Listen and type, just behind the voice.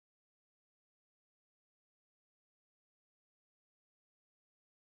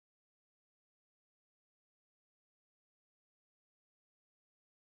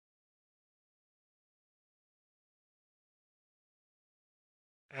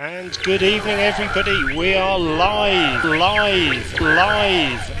And good evening, everybody. We are live. The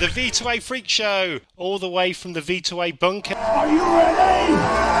V2A Freak Show, all the way from the V2A bunker. Are you ready?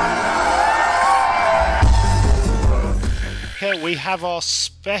 Here we have our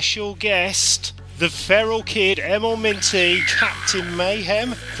special guest, the Feral Kid, Emil Minty, Captain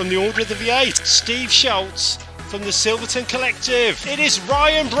Mayhem from the Order of the V8, Steve Schultz from the Silverton Collective. It is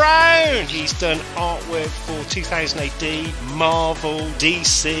Ryan Brown. He's done artwork for 2000 AD, Marvel,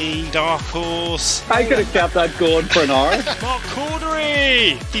 DC, Dark Horse. I could have kept that going for an hour. Mark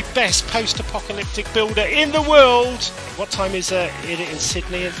Cordery, the best post-apocalyptic builder in the world. What time is it in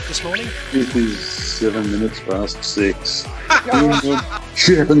Sydney this morning? It is 7 minutes past 6.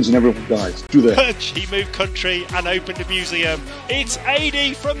 Shit happens and everyone dies. Do that. He moved country and opened a museum. It's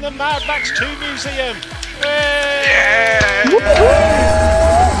AD from the Mad Max 2 Museum. Yeah!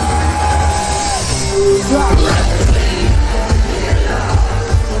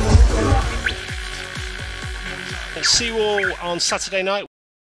 I'll see you all on Saturday night.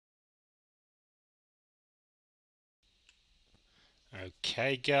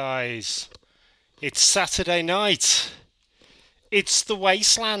 Okay, guys, it's Saturday night. It's the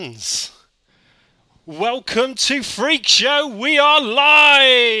Wastelands. Welcome to Freak Show. We are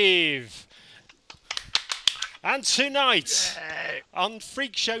live. And tonight, on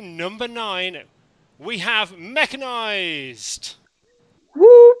Freak Show number 9, we have Mechanized.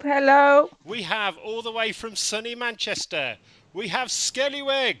 Whoop, hello. We have, all the way from sunny Manchester, we have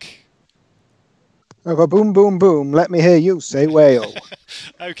Skellyweg. Oh, boom, boom, boom. Let me hear you say whale.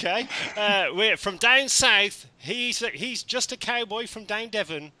 Okay. We're from down south. He's just a cowboy from down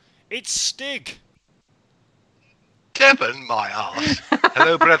Devon. It's Stig. Devon, my arse.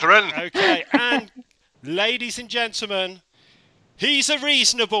 Hello, brethren. Okay, and ladies and gentlemen, he's a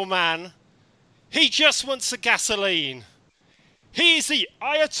reasonable man. He just wants a gasoline. He's the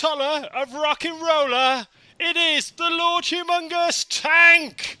Ayatollah of rock and roller. It is the Lord Humungus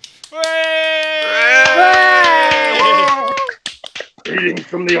Tank. Greetings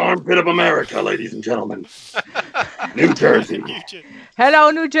from the armpit of America, ladies and gentlemen. New Jersey.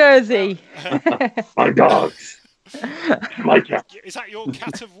 Hello, New Jersey. My dogs. My cat. Is that your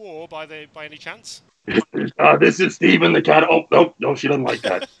cat of war by any chance? This is Stephen the cat. Oh, no, she doesn't like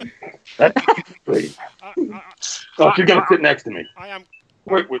that. That's great. She's gonna sit next to me. I am.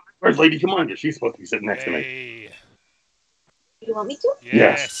 Where's Lady Humungus? She's supposed to be sitting next to me. You want me to?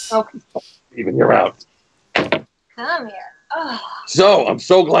 Yes. Okay. Stephen, you're out. Come here. Oh. So, I'm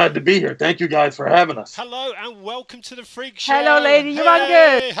so glad to be here. Thank you guys for having us. Hello and welcome to the Freak Show. Hello, Lady Hey,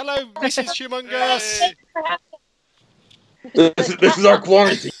 Humungus. hello, Mrs. Humungus. This is our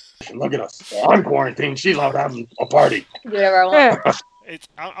quarantine. Look at us. I'm quarantined. She's out having a party. Whatever I want.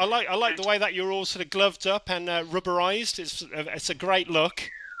 I like the way that you're all sort of gloved up and rubberized. It's a great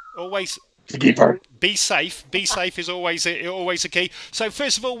look. Always To keep her. be safe. Be safe is always a key. So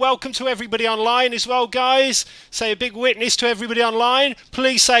first of all, welcome to everybody online as well, guys. Say a big witness to everybody online.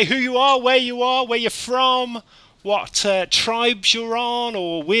 Please say who you are, where you're from, what tribes you're on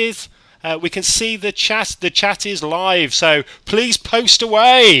or with. We can see the chat. The chat is live, so please post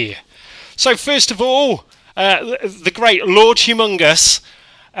away. So first of all, the great Lord Humungus,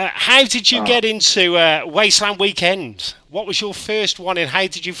 how did you get into Wasteland Weekend? What was your first one, and how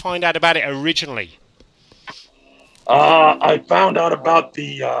did you find out about it originally? I found out about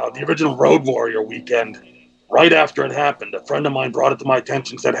the original Road Warrior weekend right after it happened. A friend of mine brought it to my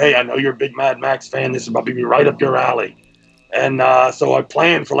attention, said, "Hey, I know you're a big Mad Max fan. This is probably be right up your alley." And so I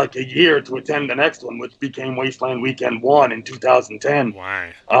planned for like a year to attend the next one, which became Wasteland Weekend 1 in 2010.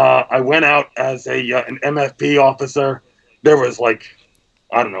 Wow. I went out as an MFP officer. There was like,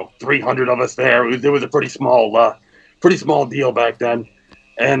 I don't know, 300 of us there. It was a pretty small deal back then.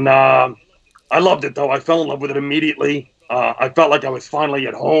 And I loved it, though. I fell in love with it immediately. I felt like I was finally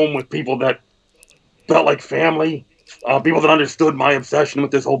at home with people that felt like family, people that understood my obsession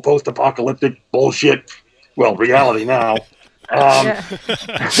with this whole post-apocalyptic bullshit. Well, reality now. And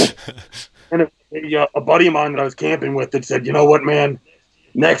a buddy of mine that I was camping with that said, "You know what, man?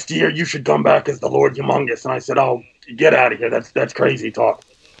 Next year you should come back as the Lord Humungus." And I said, "Oh, get out of here. That's crazy talk."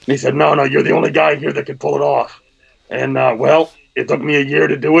 And he said, No, you're the only guy here that can pull it off." And well, it took me a year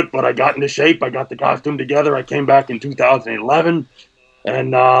to do it, but I got into shape. I got the costume together. I came back in 2011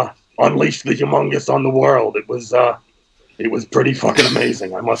 and unleashed the Humungus on the world. It was pretty fucking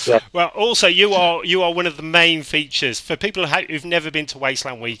amazing, I must say. Well, also you are one of the main features for people who've never been to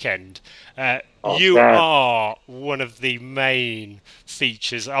Wasteland Weekend. You are one of the main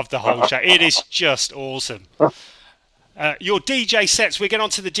features of the whole show. It is just awesome. your DJ sets. We'll get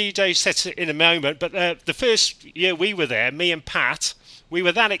onto the DJ sets in a moment. But the first year we were there, me and Pat, we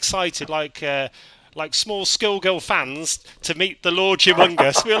were that excited, like small schoolgirl fans, to meet the Lord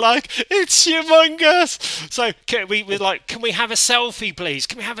Humungus. We were like, it's Humungus! So we're like, can we have a selfie, please?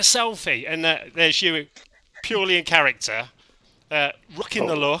 Can we have a selfie? And there's you, purely in character, rocking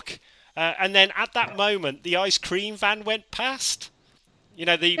the look. And then at that moment, the ice cream van went past. You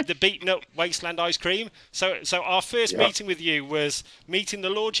know, the beaten up Wasteland ice cream. So our first meeting with you was meeting the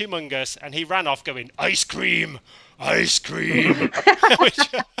Lord Humungus, and he ran off going, ice cream! Ice cream!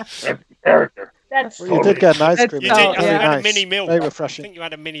 That's character. That's Well, you did get an ice cream. You It was did. You very had a nice. mini milk. Very I refreshing. think you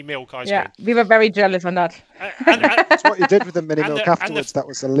had a mini milk ice Yeah, cream. we were very jealous on that. That's what you did with the mini And milk the- afterwards. That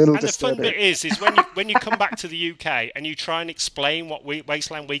was a little And the fun disturbing. bit is when you come back to the UK and you try and explain what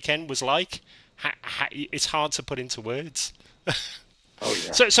Wasteland Weekend was like, it's hard to put into words. Oh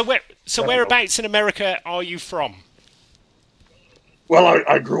yeah. So whereabouts in America are you from? Well,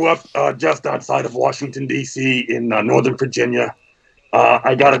 I grew up just outside of Washington, D.C. in Northern Virginia.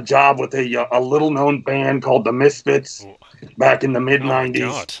 I got a job with a little-known band called the Misfits back in the mid-'90s.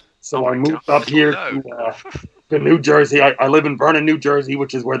 God. So I moved up here to New Jersey. I live in Vernon, New Jersey,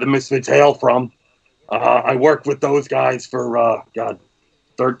 which is where the Misfits hail from. I worked with those guys for,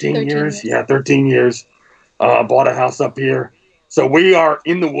 13 years? Yeah, 13 years. Bought a house up here. So we are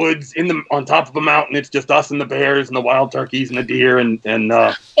in the woods, on top of a mountain. It's just us and the bears and the wild turkeys and the deer and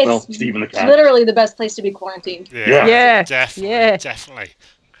Steve and the cat. literally the best place to be quarantined. Yeah. Yeah, Definitely. yeah. Definitely.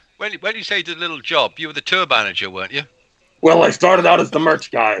 When you say you did a little job, you were the tour manager, weren't you? Well, I started out as the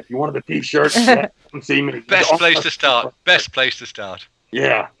merch guy. If you wanted a T-shirt, come see me. Best place to start. Best place to start.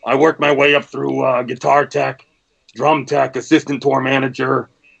 Yeah, I worked my way up through guitar tech, drum tech, assistant tour manager.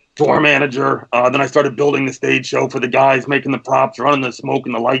 Then I started building the stage show for the guys, making the props, running the smoke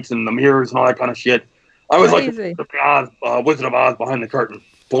and the lights and the mirrors and all that kind of shit. I was Crazy. like the Wizard of Oz behind the curtain,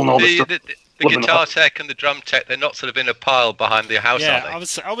 pulling all the The, stuff. the, the guitar tech and the drum tech, they're not sort of in a pile behind the house, Yeah, are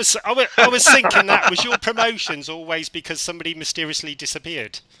they? I was thinking that was your promotions always because somebody mysteriously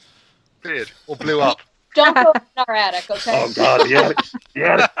disappeared. Weird. Or blew up. Don't go in our attic, okay? Oh God,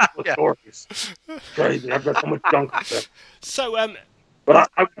 yeah, stories. Crazy. I've got so much junk up there. So But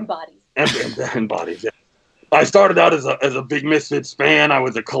I Bodies. and bodies. Yeah. I started out as a big Misfits fan. I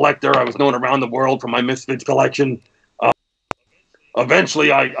was a collector. I was known around the world for my Misfits collection.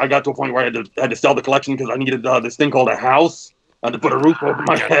 Eventually, I got to a point where I had to sell the collection because I needed this thing called a house. I had to put a roof over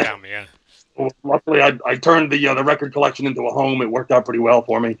my head. damn, yeah. Well, luckily, I turned the record collection into a home. It worked out pretty well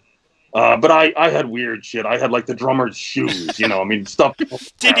for me. But I had weird shit. I had like the drummer's shoes, I mean, stuff.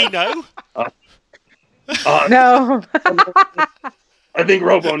 Did he know? No. I think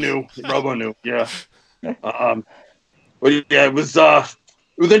Robo knew. Yeah. But yeah, it was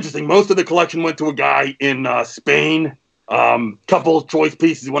interesting. Most of the collection went to a guy in Spain. Couple choice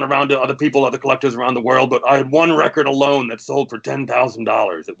pieces went around to other people, other collectors around the world. But I had one record alone that sold for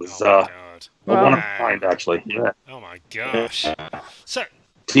 $10,000. It was Oh my God. one of a kind, actually. Yeah. Oh my gosh. So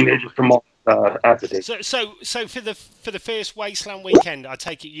Teenagers from Acetate. so for the first Wasteland Weekend, I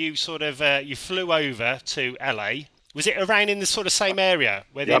take it you sort of you flew over to LA. Was it around in the sort of same area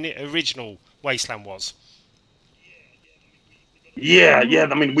where the original Wasteland was? Yeah.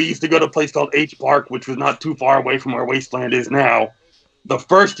 I mean, we used to go to a place called H Park, which was not too far away from where Wasteland is now. The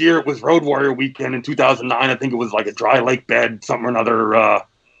first year it was Road Warrior Weekend in 2009. I think it was like a dry lake bed, something or another,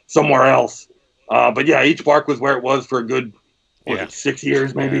 somewhere else. But yeah, H Park was where it was for a good 6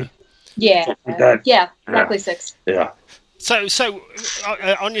 years, maybe. Yeah. Like that. Yeah, exactly 6. Yeah. So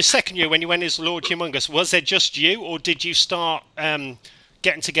on your second year when you went as Lord Humungus, was there just you, or did you start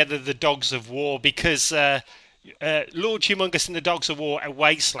getting together the Dogs of War? Because Lord Humungus and the Dogs of War at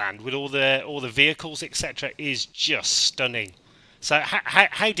Wasteland with all the vehicles etc. is just stunning. So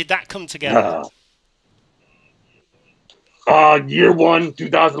how did that come together? Year 1,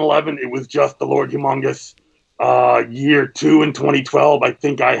 2011, it was just the Lord Humungus. Year 2 in 2012, I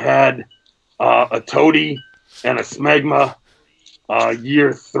think I had a Toady and a Smegma.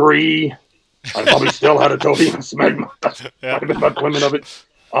 Year 3, I probably still had a Toady and a Smegma. Might have been about the limit of it.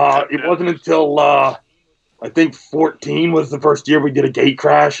 It wasn't until I think 14 was the first year we did a gate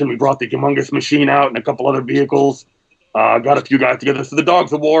crash and we brought the Humungus machine out and a couple other vehicles. Got a few guys together. So the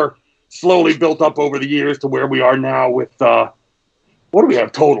Dogs of War slowly built up over the years to where we are now with, what do we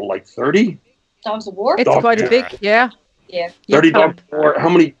have total, like 30? Dogs of War? It's quite a big, yeah. 30 Dogs of War. How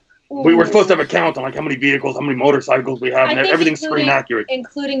many? We were supposed to have a count on like how many vehicles, how many motorcycles we have, and everything's screen accurate.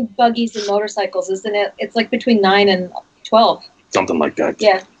 Including buggies and motorcycles, isn't it? It's like between 9 and 12. Something like that.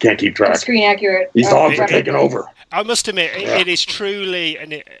 Yeah. Can't keep track. Screen accurate. These dogs are taking over. I must admit, it is truly,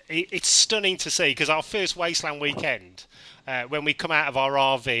 and it's stunning to see, because our first Wasteland Weekend, when we come out of our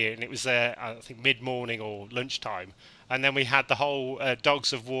RV, and it was I think mid-morning or lunchtime, and then we had the whole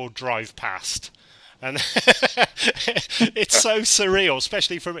Dogs of War drive past, and it's so surreal,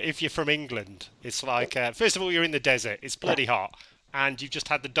 especially if you're from England. It's like first of all, you're in the desert, it's bloody hot, and you've just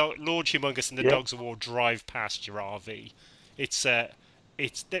had the Lord Humungus and the Dogs of War drive past your RV.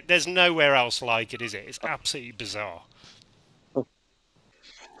 There's nowhere else like it, is it? It's absolutely bizarre.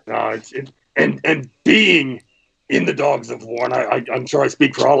 No, and being in the Dogs of War, and I'm sure I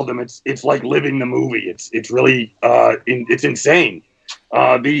speak for all of them. It's like living the movie. It's really it's insane.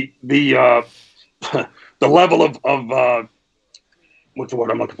 The level of what's the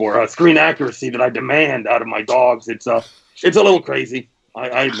word I'm looking for? Screen accuracy that I demand out of my dogs. It's a little crazy.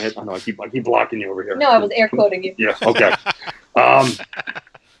 I admit. I know I keep blocking you over here. No, I was air quoting you. Yeah. Okay.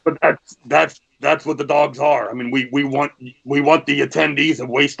 But that's what the dogs are. I mean, we want the attendees of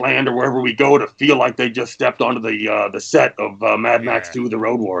Wasteland or wherever we go to feel like they just stepped onto the set of Mad Max 2: The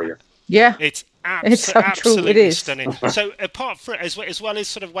Road Warrior. Yeah, it's so absolutely true. It is stunning. So, apart from as well as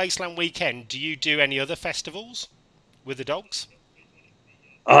sort of Wasteland Weekend, do you do any other festivals with the dogs?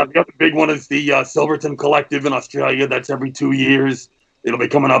 The other big one is the Silverton Collective in Australia. That's every 2 years. It'll be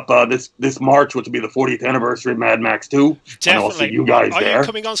coming up this March, which will be the 40th anniversary of Mad Max 2. Definitely. And I'll see you guys there. Are you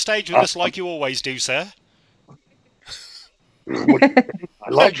coming on stage with us like you always do, sir? I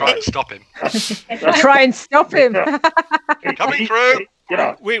love Try and stop him. Try and stop him. Coming through.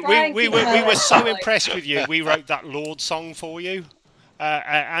 Yeah. We were so impressed with you. We wrote that Lord song for you.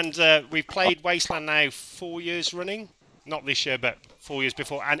 And we've played Wasteland now 4 years running. Not this year, but 4 years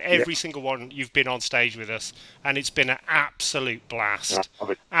before, and every single one you've been on stage with us, and it's been an absolute blast.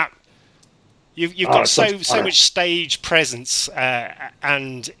 You've got so much stage presence,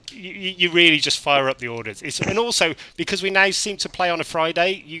 and you really just fire up the audience. And also because we now seem to play on a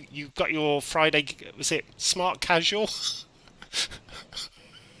Friday, you've got your Friday. Was it Smart Casual?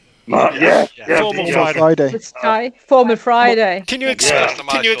 Formal Friday. Formal Friday. Can you explain? Could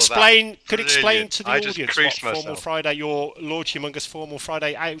Brilliant. explain to the I just audience creased what Formal myself. Friday, your Lord Humungus Formal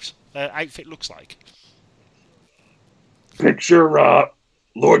Friday outfit looks like? Picture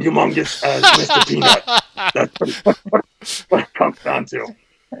Lord Humungus as Mr. Peanut. That's what it comes down to.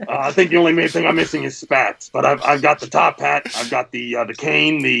 I think the only main thing I'm missing is spats, but I've got the top hat, I've got the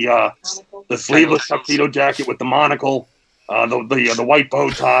cane, the sleeveless tuxedo jacket with the monocle, the white bow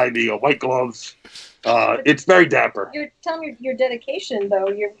tie, the white gloves. It's very dapper. Tell me your dedication,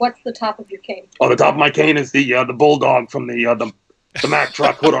 though. What's the top of your cane? Oh, the top of my cane is the bulldog from the Mack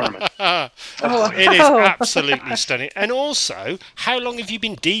truck hood ornament. It is absolutely stunning. And also, how long have you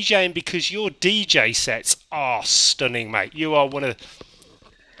been DJing? Because your DJ sets are stunning, mate. You are one of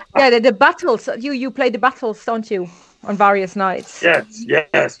the battles. You play the battles, don't you, on various nights?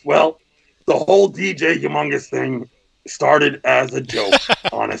 Yes. Well, the whole DJ Humungus thing started as a joke,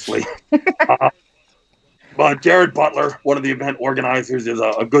 honestly. But Jared Butler, one of the event organizers, is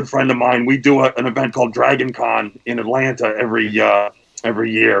a good friend of mine. We do an event called Dragon Con in Atlanta every year.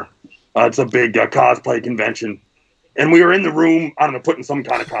 It's a big cosplay convention. And we were in the room, I don't know, putting some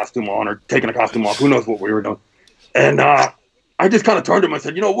kind of costume on or taking a costume off. Who knows what we were doing. And I just kind of turned to him and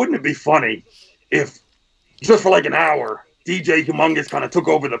said, wouldn't it be funny if just for like an hour, DJ Humungus kind of took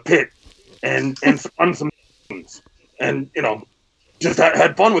over the pit and spun some and, just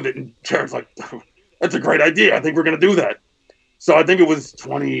had fun with it. And Jared's like, that's a great idea. I think we're going to do that. So I think it was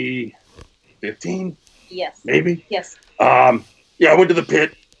 2015. Yes. Maybe. Yes. I went to the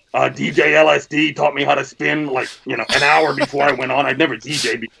pit. DJ LSD taught me how to spin an hour before I went on. I'd never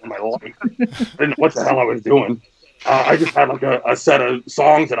DJ'd before in my life. I didn't know what the hell I was doing. I just had a set of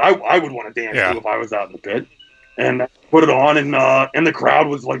songs that I would want to dance to if I was out in the pit. And put it on, and the crowd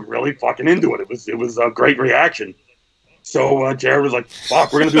was really fucking into it. It was a great reaction. So Jared was like,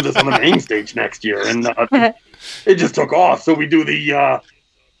 "Fuck, we're gonna do this on the main stage next year," and it just took off. So we do the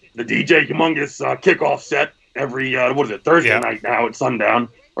DJ Humungus kickoff set every Thursday night now at sundown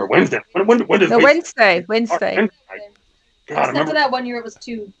or Wednesday. When does Wednesday. God, Except for that one year, it was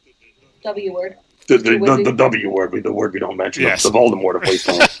 2 W word. The W word, the word we don't mention, the Voldemort of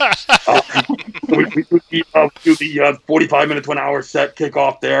Wasteland. We do the 45 minute to an hour set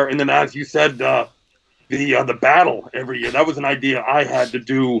kickoff there, and then as you said, the battle every year. That was an idea I had to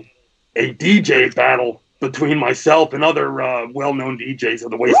do, a DJ battle between myself and other well-known DJs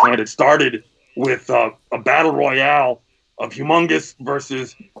of the Wasteland. It started with a battle royale of Humungus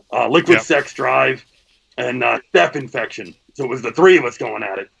versus Liquid Sex Drive and Steph Infection. So it was the three of us going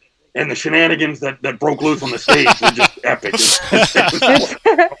at it. and the shenanigans that broke loose on the stage were just epic.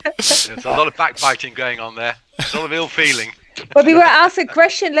 There's a lot of backbiting going on there. A lot of ill feeling. But we were asked a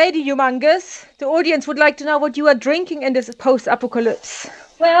question, Lady Humungus. The audience would like to know what you are drinking in this post-apocalypse.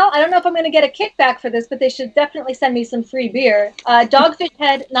 Well, I don't know if I'm going to get a kickback for this, but they should definitely send me some free beer. Dogfish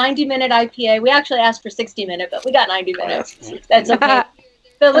Head 90-minute IPA. We actually asked for 60-minute, but we got 90 minutes. That's okay.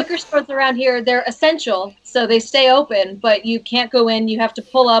 The liquor stores around here, they're essential, so they stay open, but you can't go in. You have to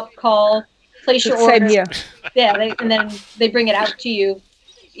pull up, call, place your order. Same here. Yeah, and then they bring it out to you.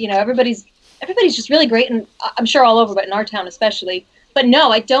 You know, everybody's just really great, and I'm sure all over, but in our town especially. But no,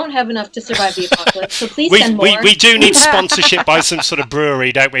 I don't have enough to survive the apocalypse, so please send more. We do need sponsorship by some sort of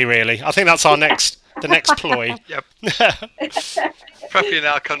brewery, don't we, really? I think that's the next ploy. Yep. Preferably in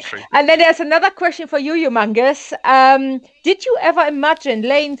our country. And then there's another question for you, Humungus. Did you ever imagine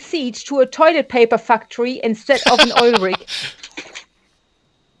laying siege to a toilet paper factory instead of an oil rig?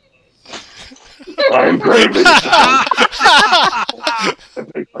 I'm greatly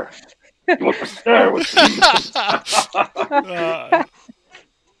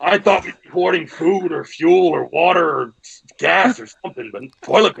I thought we'd be hoarding food or fuel or water or gas or something, but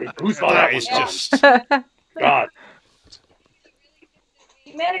toilet paper, who saw that? Is just God.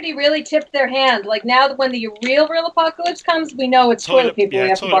 Humanity really tipped their hand. Like now, when the real apocalypse comes, we know it's toilet paper. Yeah, we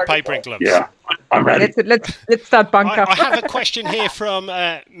have to toilet bargain paper and for. gloves. Yeah, I'm ready. Let's start bunker. I have a question here from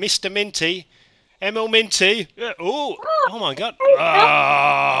Mr. Minty. ML Minty. Oh my God.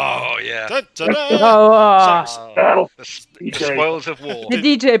 Oh, yeah. Da, da, da. Battle. The DJ. spoils of war. The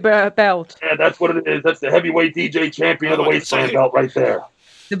DJ belt. Yeah, that's what it is. That's the heavyweight DJ champion of the Wasteland belt right there.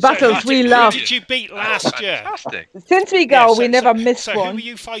 The battles we love. Who did you beat last year? Fantastic. Since we go, we never miss so who one. were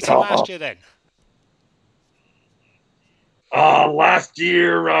you fighting last year then? Last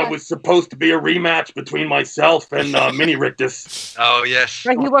year was supposed to be a rematch between myself and Mini Rictus. Oh, yes.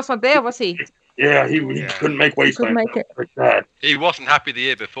 Right, he was not there, was he? Yeah, he couldn't make Wasteland. Couldn't make it. Like that. He wasn't happy the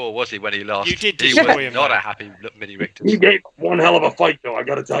year before, was he, when he lost? You did He destroy was him, not though. a happy Mini Richter. He gave one hell of a fight, though, I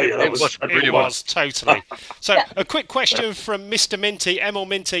got to tell you. That It was that It was, totally. So, a quick question from Mr. Minty, Emil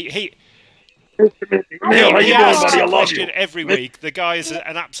Minty. He Neil, how you doing, asks buddy? I a love question you. every week. The guy is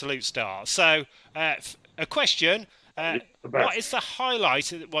an absolute star. So, a question. What is the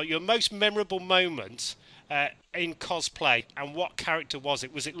highlight, your most memorable moment in cosplay, and what character was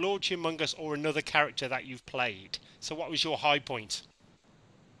it? Was it Lord Humungus or another character that you've played? So what was your high point?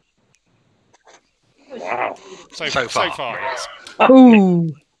 Wow. So far, yes. Ooh.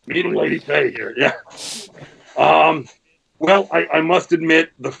 Meeting Lady Faye here, yeah. Well, I must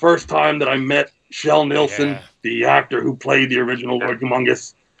admit, the first time that I met Shel Nilsson, the actor who played the original Lord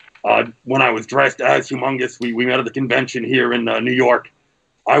Humungus, when I was dressed as Humungus, we met at the convention here in New York.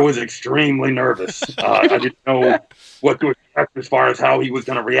 I was extremely nervous. I didn't know what to expect as far as how he was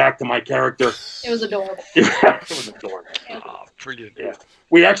going to react to my character. It was adorable. It was adorable. Oh, brilliant. Yeah.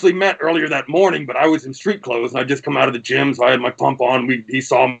 We actually met earlier that morning, but I was in street clothes, and I just come out of the gym, so I had my pump on. He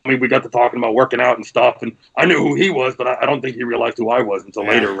saw me. We got to talking about working out and stuff, and I knew who he was, but I don't think he realized who I was until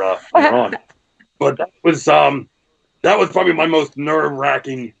later on. But that was probably my most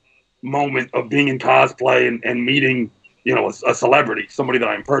nerve-wracking moment of being in cosplay and meeting, a celebrity, somebody that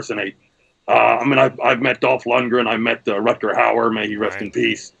I impersonate. I've met Dolph Lundgren, I met Rutger Hauer, may he rest in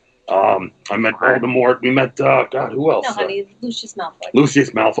peace. I met Voldemort. We met God, who else? No, honey, Lucius Malfoy.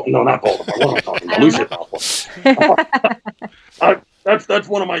 Lucius Malfoy. No, not Voldemort. What am I talking about? Lucius Malfoy. That's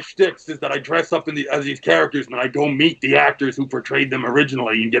one of my shticks, is that I dress up as these characters, and I go meet the actors who portrayed them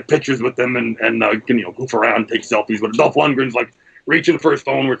originally and get pictures with them and goof around and take selfies. But Dolph Lundgren's like reaching for his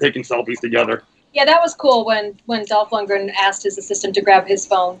phone. We're taking selfies together. Yeah, that was cool when Dolph Lundgren asked his assistant to grab his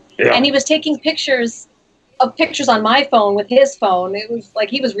phone. Yeah. And he was taking pictures on my phone with his phone. It was like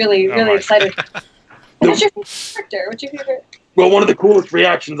he was really excited. What's your favorite character? What's your favorite? Well, one of the coolest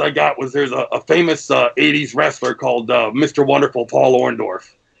reactions I got was there's a famous 80s wrestler called Mr. Wonderful Paul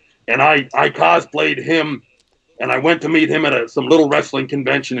Orndorff. And I cosplayed him, and I went to meet him at some little wrestling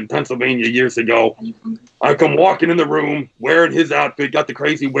convention in Pennsylvania years ago. I come walking in the room, wearing his outfit, got the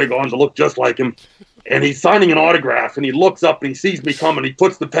crazy wig on to look just like him. And he's signing an autograph, and he looks up and he sees me coming. He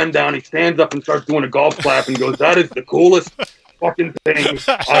puts the pen down, he stands up and starts doing a golf clap and goes, "That is the coolest fucking thing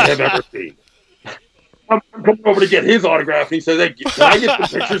I have ever seen." I'm coming over to get his autograph, and he says, "Hey, can I get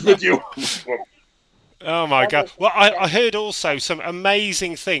some pictures with you?" Oh my God! Well, I heard also some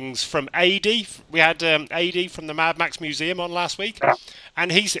amazing things from AD. We had AD from the Mad Max Museum on last week,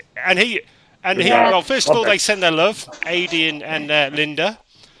 and he. Well, first of all, they send their love, AD and Linda.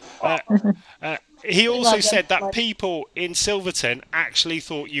 he also love said them so that much. people in Silverton actually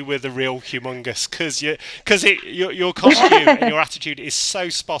thought you were the real Humungus because your costume and your attitude is so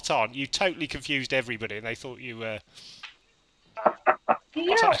spot on. You totally confused everybody, and they thought you were. Do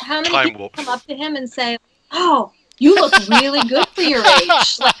you know how many Time people warp. come up to him and say, "Oh, you look really good for your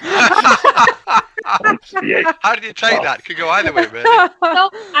age"? Like, Yeah. How did you take that? Could go either way, really. so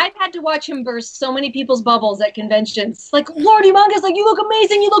I've had to watch him burst so many people's bubbles at conventions. Like, Lord Humungus, like, you look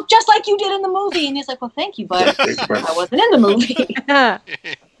amazing. You look just like you did in the movie. And he's like, well, thank you, but I wasn't in the movie.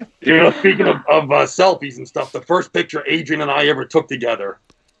 You know, speaking of selfies and stuff, the first picture Adrian and I ever took together,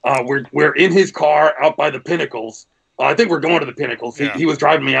 we're in his car out by the Pinnacles. I think we're going to the Pinnacles. Yeah. He was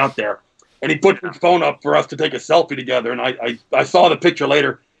driving me out there, and he put his phone up for us to take a selfie together. And I saw the picture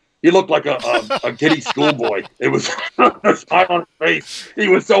later. He looked like a giddy schoolboy. It was a smile on his face. He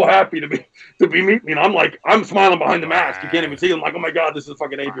was so happy to be meeting me. And I'm smiling behind the mask. You can't even see him. I'm like, oh my God, this is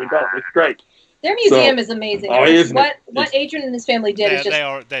fucking Adrian Bell. It's great. Their museum is amazing. Oh, isn't it? What Adrian and his family did is just they're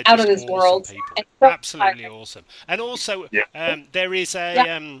out just of this awesome world. people. And so Absolutely awesome. And also, there is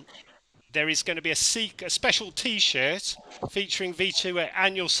going to be a special T-shirt featuring V2A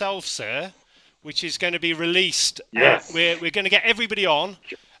and yourself, sir, which is going to be released. Yes. We're going to get everybody on.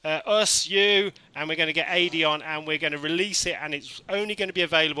 Us, you, and we're going to get AD on, and we're going to release it, and it's only going to be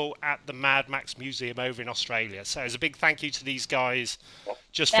available at the Mad Max Museum over in Australia. So it's a big thank you to these guys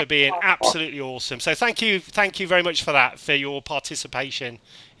just for being absolutely awesome. So thank you very much for that, for your participation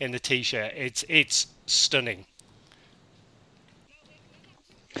in the T-shirt. It's stunning.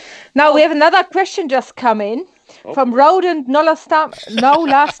 Now we have another question just come in from Rodent no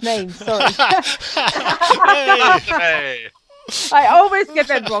last name. Sorry, Hey. I always get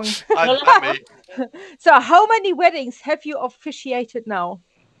that wrong. Not me. So, how many weddings have you officiated now?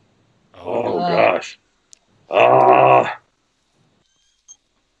 Oh gosh.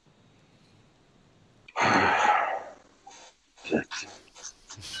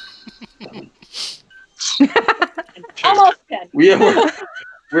 almost 10. We're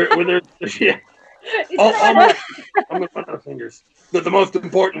yeah. I'm gonna run out of fingers. The most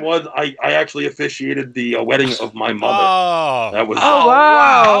important was I actually officiated the wedding of my mother. Oh, That was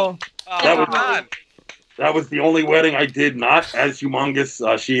Wow! that was the only wedding I did not as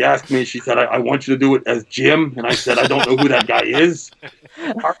Humungus. She asked me. She said, "I want you to do it as Jim," and I said, "I don't know who that guy is."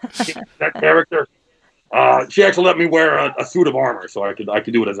 That character. She actually let me wear a suit of armor so I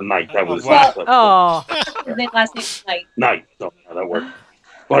could do it as a knight. That was Oh, His last name is Knight. night. So yeah, that worked.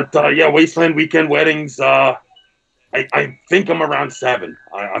 But yeah, Wasteland Weekend weddings. I think I'm around 7.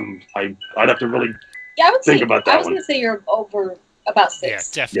 I'd have to really Yeah, I would think say. about I that was one. going to say you're over about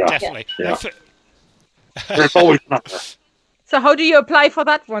 6. Yeah, Yeah. definitely. Yeah. There's always another. so how do you apply for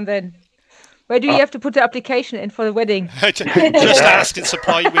that one then? Where do you have to put the application in for the wedding? Just ask and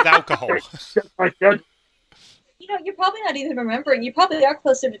supply you with alcohol. You know, you're probably not even remembering. You probably are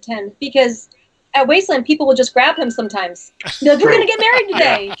closer to 10 because at Wasteland, people will just grab him sometimes. They're like, we're going to get married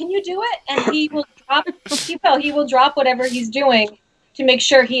today. Can you do it? And he will drop. He will drop whatever he's doing to make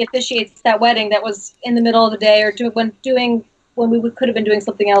sure he officiates that wedding that was in the middle of the day or when we could have been doing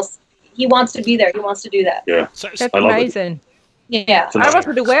something else. He wants to be there. He wants to do that. Yeah. So, That's I love it. amazing. Yeah. I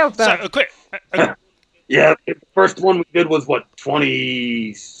wasn't aware of that. a quick. Yeah, the first one we did was what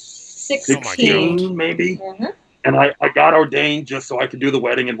 2016 16. maybe. Mm-hmm. And I got ordained just so I could do the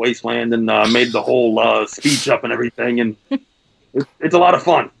wedding in Wasteland and made the whole speech up and everything. And it's a lot of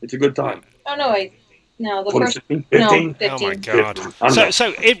fun. It's a good time. Oh, no, wait. No, the 2016, first. 15? No, 15. Oh my god! 15. I don't know.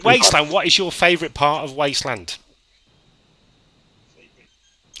 So in Wasteland, what is your favourite part of Wasteland?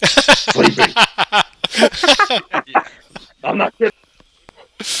 Sleeping. I'm not kidding.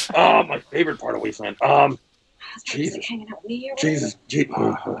 Oh, my favorite part of Wasteland. Jesus. Hanging out with you. Jesus.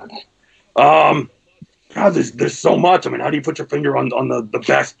 God, there's so much. I mean, how do you put your finger on the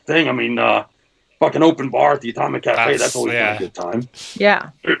best thing? I mean, fucking open bar at the Atomic Cafe. That's always been a good time. Yeah.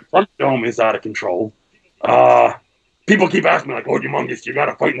 Thunderdome is out of control. People keep asking me, like, oh, Humungus, you got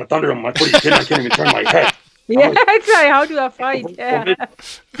to fight in the Thunderdome. I'm like, what are you kidding? I can't even turn my head. Yeah, exactly. How do I fight? Yeah.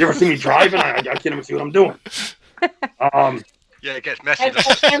 You ever see me driving? I can't even see what I'm doing. Yeah, it gets messy. And-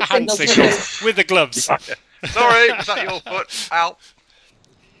 doesn't it? and Hand signals signals with the gloves. Sorry, was that your foot? Ow.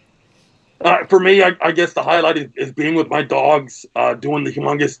 For me, I guess the highlight is being with my dogs, doing the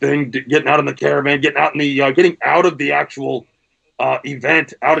Humungus thing, getting out in the caravan, getting out of the actual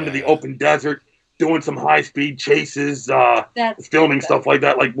event, out into the open desert, doing some high-speed chases, That's filming stuff like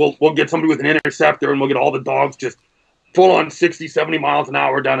that. Like we'll get somebody with an interceptor, and we'll get all the dogs just full on 60, 70 miles an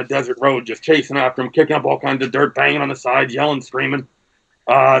hour down a desert road, just chasing after them, kicking up all kinds of dirt, banging on the sides, yelling, screaming.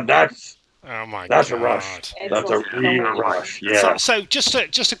 That's Oh my That's God. a rush. That's a real rush. Yeah. So just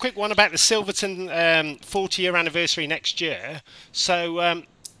a quick one about the Silverton 40-year anniversary next year. So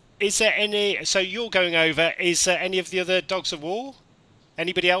is there any? So you're going over. Is there any of the other Dogs of War?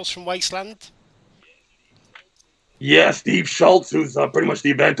 Anybody else from Wasteland? Yeah, Steve Schultz, who's pretty much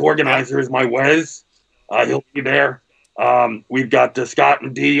the event organizer, is my Wes. He'll be there. We've got Scott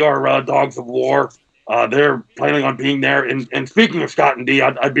and Dee, our Dogs of War. They're planning on being there. And speaking of Scott and Dee,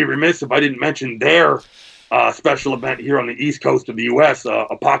 I'd be remiss if I didn't mention their special event here on the East Coast of the U.S.,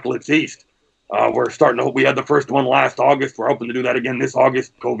 Apocalypse East. We're starting to hope we had the first one last August. We're hoping to do that again this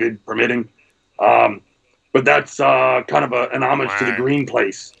August, COVID permitting. But that's kind of an homage to the Green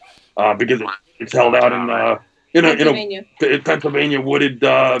Place because it's held out in a Pennsylvania wooded,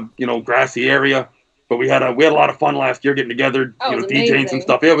 grassy area. But we had a lot of fun last year getting together, DJing some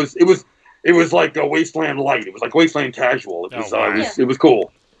stuff. It was like a Wasteland light. It was like Wasteland casual. It was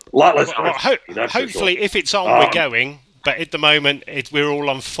cool. A lot less. Hopefully, if it's on, we're going. But at the moment, we're all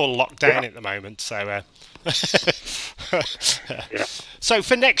on full lockdown at the moment. So, So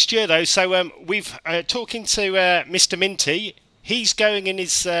for next year, though, we've talking to Mr. Minty. He's going in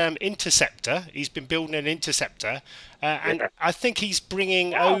his Interceptor. He's been building an Interceptor, and I think he's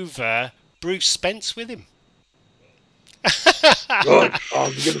bringing over Bruce Spence with him. Good.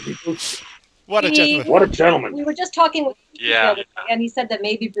 What a gentleman! What a gentleman! We were just talking with him the other day, and he said that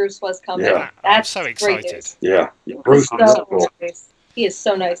maybe Bruce was coming. Yeah. That's I'm so great excited. news. Yeah, Bruce is so cool. Nice. He is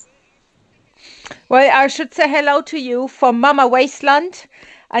so nice. Well, I should say hello to you from Mama Wasteland.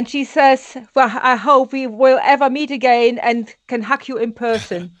 And she says, well, I hope we will ever meet again and can hug you in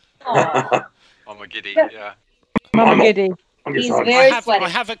person. Mama Giddy, yeah. Mama Giddy. He's very sweaty.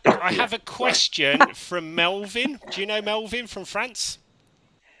 I have a question from Melvin. Do you know Melvin from France?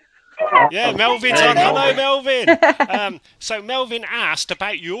 Yeah, Melvin's on. Hello, Melvin. So Melvin asked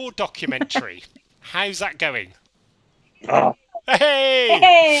about your documentary. How's that going?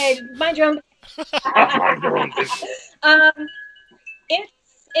 Hey, mind your own.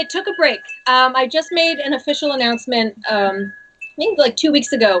 It took a break. I just made an official announcement, I think like 2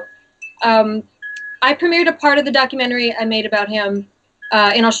 weeks ago. I premiered a part of the documentary I made about him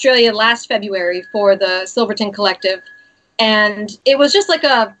in Australia last February for the Silverton Collective. And it was just like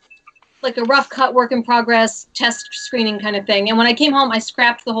a rough cut, work in progress, test screening kind of thing. And when I came home, I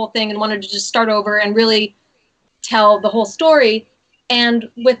scrapped the whole thing and wanted to just start over and really tell the whole story.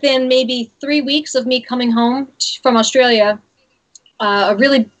 And within maybe 3 weeks of me coming home from Australia, a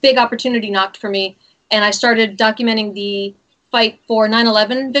really big opportunity knocked for me, and I started documenting the fight for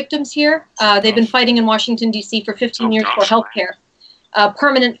 9/11 victims here. They've been fighting in Washington, D.C. for 15 years for health care,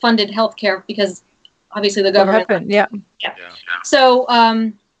 permanent funded health care, because obviously the government... Yeah. So,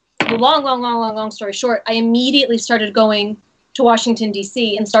 long story short, I immediately started going to Washington,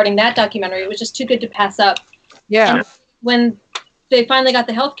 D.C. and starting that documentary. It was just too good to pass up. Yeah. And when they finally got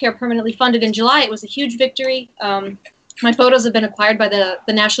the health care permanently funded in July, it was a huge victory. My photos have been acquired by the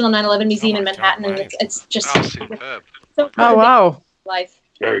National 9/11 Museum in Manhattan, and it's just superb. So wow, life.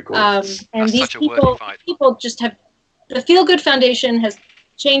 Very cool. And That's these people just have, the Feel Good Foundation has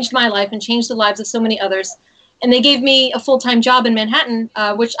changed my life and changed the lives of so many others. And they gave me a full-time job in Manhattan,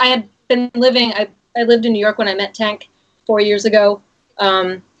 which I had been living. I lived in New York when I met Tank 4 years ago.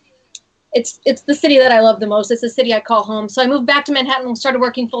 It's the city that I love the most. It's the city I call home. So I moved back to Manhattan and started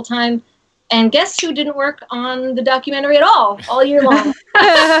working full-time. And guess who didn't work on the documentary at all year long?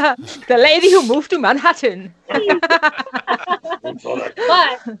 The lady who moved to Manhattan. But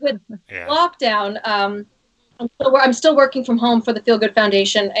with lockdown, I'm still working from home for the Feel Good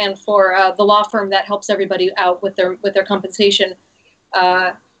Foundation and for the law firm that helps everybody out with their compensation.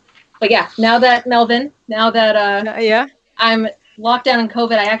 But yeah, now that I'm locked down in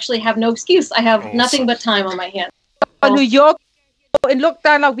COVID, I actually have no excuse. I have nothing but time on my hands. New York, in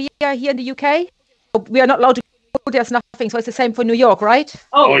lockdown, like we are here in the UK, we are not allowed to go. There's nothing, so it's the same for New York, right?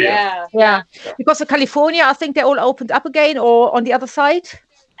 Oh yeah. Because of California, I think they all opened up again, or on the other side.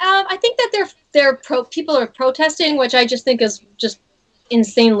 I think that people are protesting, which I just think is just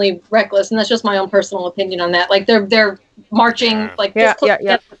insanely reckless, and that's just my own personal opinion on that. Like they're marching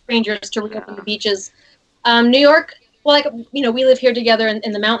with strangers to reopen the beaches. New York, well, we live here together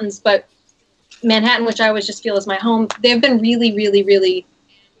in the mountains, but Manhattan, which I always just feel is my home, they've been really, really, really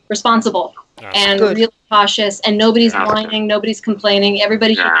responsible and really cautious, and nobody's whining, nobody's complaining,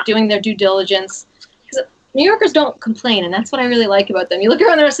 everybody's doing their due diligence. Because New Yorkers don't complain, and that's what I really like about them. You look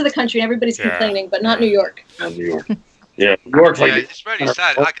around the rest of the country, and everybody's complaining, but not New York. Not New York. Yeah, New York's like it's really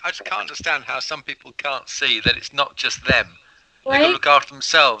sad. I just can't understand how some people can't see that it's not just them. Right? They've got to look after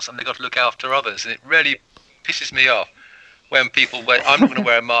themselves, and they've got to look after others, and it really pisses me off when people wear. I'm not going to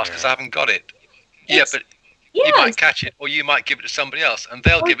wear a mask because I haven't got it. Yeah, but you might catch it, or you might give it to somebody else, and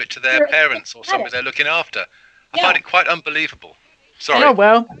they'll give it to their parents or somebody they're looking after. I find it quite unbelievable. Sorry. Oh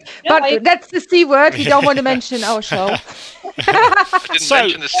well, but that's the C word. We don't want to mention our show. So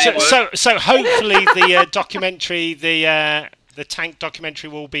hopefully the documentary, the tank documentary,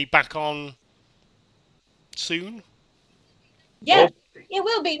 will be back on soon. Yeah, it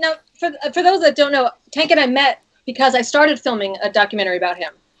will be. Now, for those that don't know, Tank and I met because I started filming a documentary about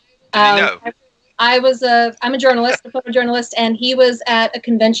him. I'm a journalist, a photojournalist, and he was at a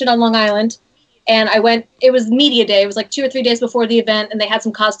convention on Long Island. And I went, it was media day. It was like 2 or 3 days before the event, and they had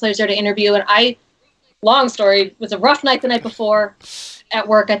some cosplayers there to interview. And long story, it was a rough night the night before at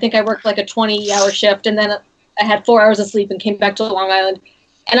work. I think I worked like a 20-hour shift, and then I had 4 hours of sleep and came back to Long Island.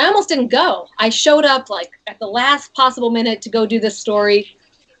 And I almost didn't go. I showed up like at the last possible minute to go do this story.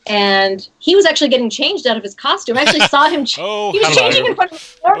 And he was actually getting changed out of his costume. I actually saw him. He was changing in front of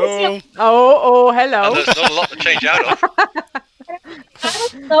me. Hello. And there's not a lot to change out of.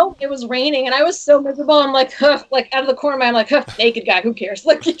 It was raining, and I was so miserable. I'm like, like out of the corner of my eye, I'm like, naked guy, who cares?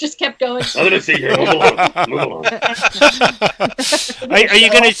 Like, it just kept going. Nothing to see here. Move along.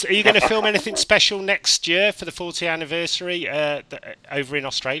 Are you gonna film anything special next year for the 40th anniversary over in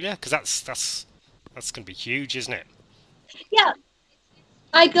Australia? Because that's gonna be huge, isn't it? Yeah.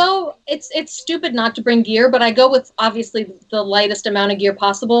 I go. It's stupid not to bring gear, but I go with obviously the lightest amount of gear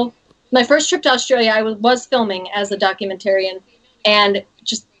possible. My first trip to Australia, I was filming as a documentarian, and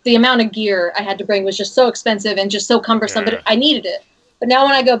just the amount of gear I had to bring was just so expensive and just so cumbersome. But I needed it. But now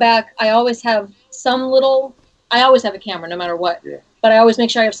when I go back, I always have I always have a camera no matter what. Yeah. But I always make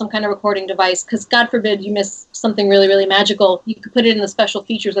sure I have some kind of recording device, because God forbid you miss something really, really magical. You could put it in the special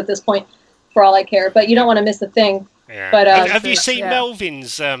features at this point, for all I care. But you don't want to miss a thing. Yeah. But have you seen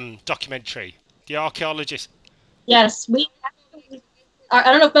Melvin's documentary, The Archaeologist? Yes,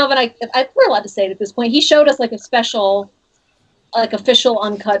 I don't know if Melvin, we're allowed to say it at this point. He showed us like a special, like official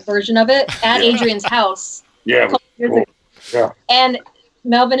uncut version of it at Adrian's house. Yeah. Cool. Yeah. And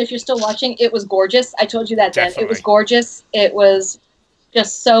Melvin, if you're still watching, it was gorgeous. I told you that then. Definitely. It was gorgeous. It was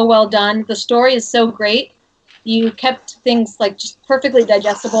just so well done. The story is so great. You kept things like just perfectly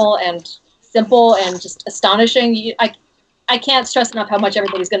digestible and simple and just astonishing. I can't stress enough how much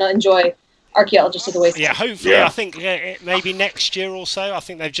everybody's going to enjoy Archaeologists of the Wasteland. Yeah, hopefully. Yeah. I think maybe next year or so. I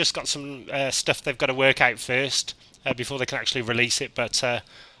think they've just got some stuff they've got to work out first before they can actually release it. But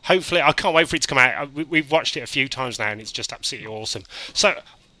hopefully, I can't wait for it to come out. We've watched it a few times now, and it's just absolutely awesome. So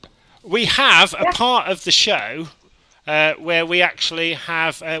we have a part of the show where we actually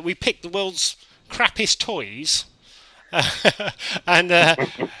have we picked the world's crappiest toys. And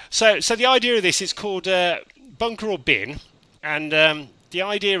so the idea of this is called bunker or bin, and the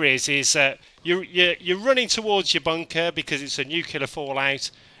idea is you're running towards your bunker because it's a nuclear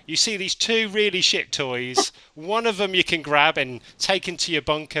fallout. You see these two really shit toys. One of them you can grab and take into your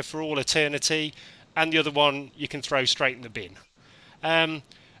bunker for all eternity, and the other one you can throw straight in the bin. I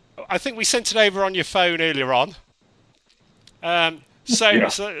think we sent it over on your phone earlier on. Sorry. No,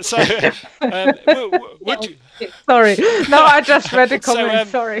 I just read the comment.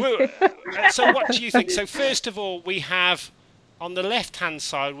 Sorry. So what do you think? So first of all, we have on the left-hand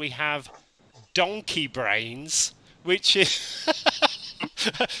side we have donkey brains, which is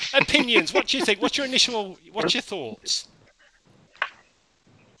opinions. What do you think? What's your thoughts?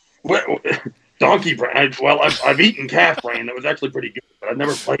 Well, donkey brain. I've eaten calf brain. That was actually pretty good, but I've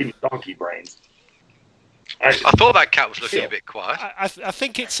never played any donkey brains. I thought that cat was looking a bit quiet. I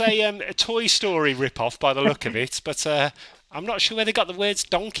think it's a Toy Story rip-off by the look of it, but I'm not sure where they got the words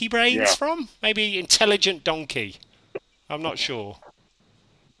donkey brains from. Maybe intelligent donkey. I'm not sure.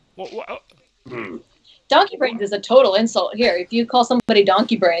 Donkey brains is a total insult here. If you call somebody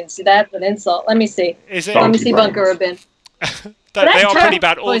donkey brains, that's an insult. Let me see. Is it? Let me see bunker or bin. They are pretty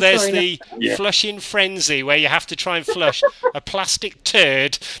bad. Oh, there's the flushing frenzy where you have to try and flush a plastic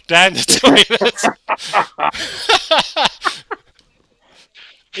turd down the toilet.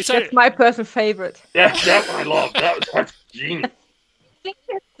 That's my personal favorite. That one I love. That's genius. Think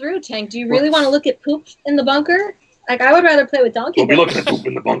it through, Tank. Do you really want to look at poop in the bunker? Like, I would rather play with donkey. We'll be looking at poop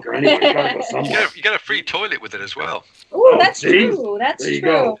in the bunker anyway. You get a free toilet with it as well. Ooh, that's true. That's true.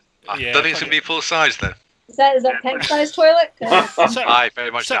 Go. I don't think it's going to be full size though. Is that tank-sized toilet?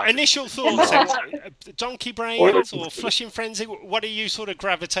 Very much. So initial thoughts: donkey brains or flushing frenzy? What are you sort of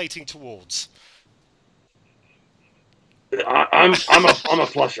gravitating towards? I'm a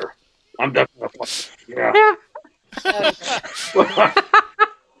flusher. I'm definitely a flusher. Yeah.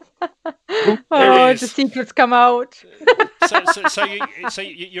 Oh, the secrets come out. So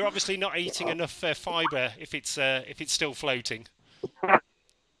you're obviously not eating enough fibre if it's still floating.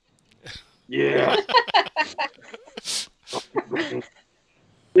 Yeah.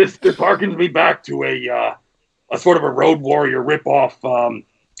 This harkens me back to a sort of a Road Warrior ripoff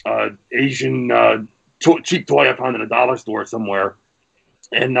Asian cheap toy I found in a dollar store somewhere,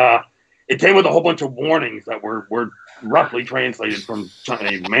 and it came with a whole bunch of warnings that were roughly translated from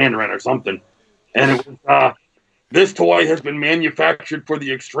Chinese Mandarin or something, and it was this toy has been manufactured for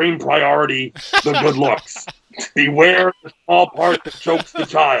the extreme priority, the good looks. Beware the small part that chokes the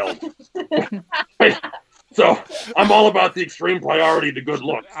child. So I'm all about the extreme priority, the good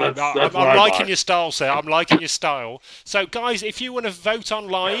looks. That's I'm liking your style, sir. I'm liking your style. So, guys, if you want to vote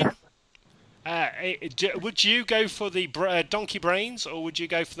online, would you go for the Donkey Brains or would you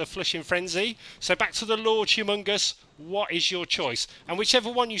go for the Flushing Frenzy? So back to the Lord Humungus. What is your choice? And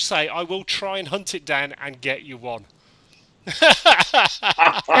whichever one you say, I will try and hunt it down and get you one. Then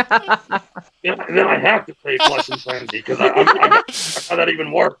I have to say Flushing Frenzy because I got how that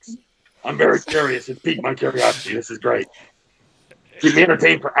even works. I'm very curious. It's piqued my curiosity. This is great. Keep me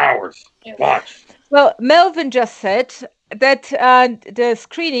entertained for hours. Watch. Well, Melvin just said that the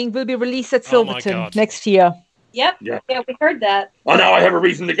screening will be released at Silverton next year. Yep. Yeah, we heard that. Oh, now I have a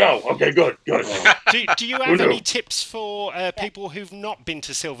reason to go. Okay, good. Do you have any tips for people who've not been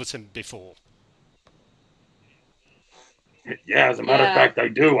to Silverton before? Yeah, as a matter of fact, I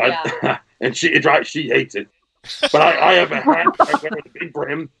do. And she hates it. But I have a hat I wear with a big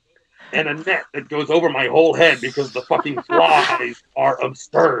brim and a net that goes over my whole head because the fucking flies are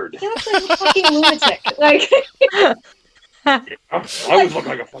absurd. You look like a fucking lunatic. Like, I always look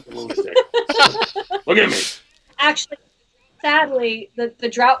like a fucking lunatic. Look at me. Actually, sadly, the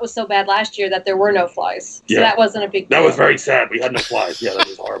drought was so bad last year that there were no flies. So that wasn't a big deal. That was very sad. We had no flies. Yeah, that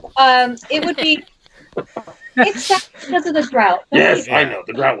was horrible. It would be... It's sad because of the drought. Yes, I know.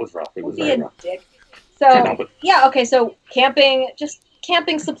 The drought was rough. It was very rough. Dick. So, okay, so camping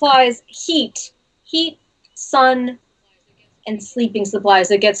supplies, heat, sun, and sleeping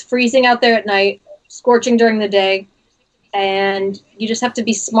supplies. It gets freezing out there at night, scorching during the day, and you just have to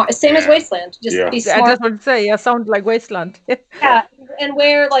be smart. Same as Wasteland. Just be smart. I just want to say, sound like Wasteland. Yeah, and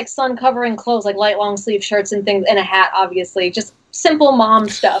wear like sun-covering clothes, like light long-sleeve shirts and things, and a hat, obviously. Just simple mom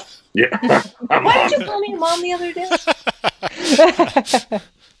stuff. Yeah. Why did you call me mom the other day?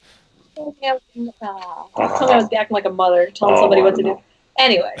 I was acting like a mother, telling somebody what to do.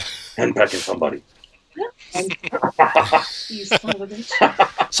 Anyway. And pecking somebody. You son of a bitch.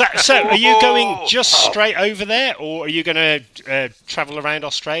 So are you going just straight over there, or are you going to travel around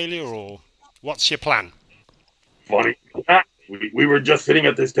Australia, or what's your plan? Funny. We were just sitting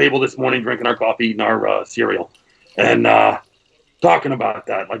at this table this morning, drinking our coffee, eating our cereal, and talking about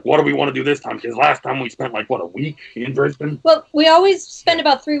that. Like, what do we want to do this time? Because last time we spent, like, a week in Brisbane? Well, we always spend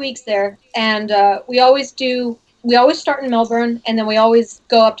about 3 weeks there, and we always start in Melbourne, and then we always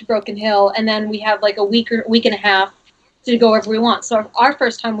go up to Broken Hill, and then we have, like, a week and a half to go wherever we want. So our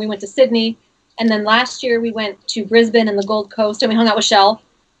first time we went to Sydney, and then last year we went to Brisbane and the Gold Coast, and we hung out with Shell.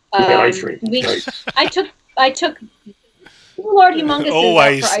 Ice cream. I took Lord Humungus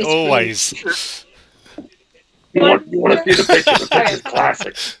always, for ice cream. Always. You want to see the picture? The picture's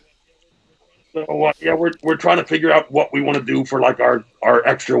classic. So we're trying to figure out what we want to do for like our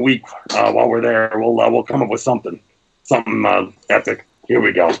extra week while we're there. We'll come up with something epic. Here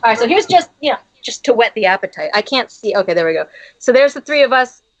we go. All right, so here's just to whet the appetite. I can't see. Okay, there we go. So there's the three of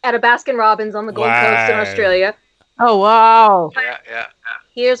us at a Baskin Robbins on the Gold Coast in Australia. Oh wow! Yeah.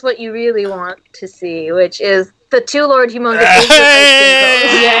 Here's what you really want to see, which is the two Lord Humungus.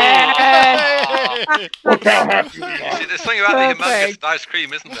 Yeah. Look how happy we You are. see, there's something about the humongous ice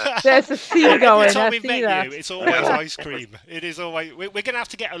cream, isn't there? There's a scene going. Every time I we've see met that. you, it's always ice cream. It is always. We're going to have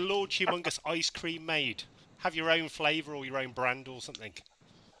to get a Lord Humungus ice cream made. Have your own flavour or your own brand or something.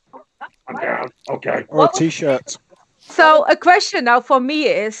 I'm down. Okay. Or a t-shirt. So a question now for me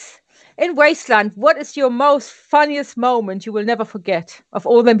is, in Wasteland, what is your most funniest moment you will never forget of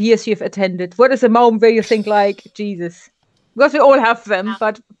all the years you've attended? What is a moment where you think like, Jesus? Because we all have them,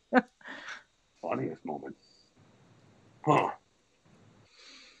 but... Funniest moment. Huh.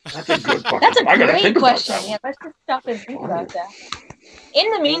 That's a good question. That's a great question. Yeah, let's just stop and think about that.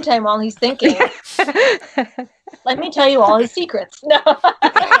 In the meantime, while he's thinking, let me tell you all his secrets. No.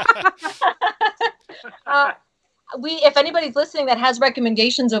 If anybody's listening that has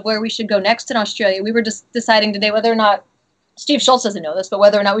recommendations of where we should go next in Australia, we were just deciding today whether or not, Steve Schultz doesn't know this, but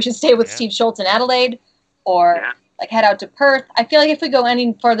whether or not we should stay with Steve Schultz in Adelaide or like head out to Perth. I feel like if we go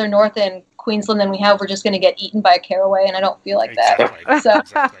any further north in Queensland than we have, we're just going to get eaten by a caraway, and I don't feel like that. Exactly. So,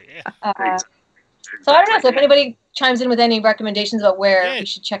 Exactly, yeah. so I don't know. So if anybody chimes in with any recommendations about where we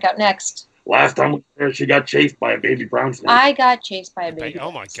should check out next. Last time we were there, she got chased by a baby brown snake. I got chased by a baby.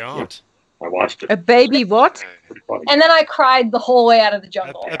 Oh my god! I watched it. A baby what? And then I cried the whole way out of the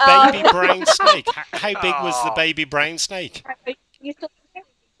jungle. A baby brown snake. How big was the baby brown snake?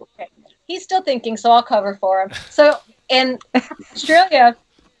 He's still thinking, so I'll cover for him. So in Australia,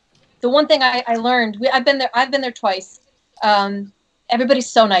 the one thing I learned, I've been there twice. Everybody's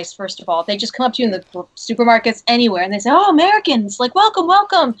so nice. First of all, they just come up to you in the supermarkets anywhere, and they say, "Oh, Americans, like welcome,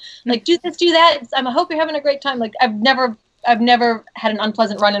 welcome, like do this, do that." I hope you're having a great time. Like I've never had an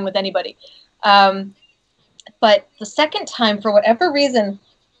unpleasant run-in with anybody. But the second time, for whatever reason,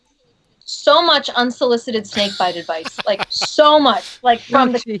 so much unsolicited snake bite advice, like so much, like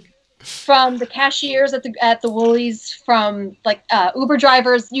from the cashiers at the Woolies, from like Uber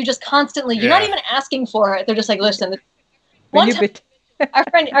drivers. You just constantly, you're not even asking for it. They're just like, listen. One time, our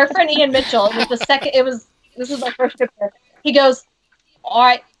friend Ian Mitchell. This was my first trip there. He goes, all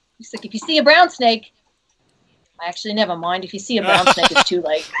right. He's like, if you see a brown snake, I actually never mind. If you see a brown snake, it's too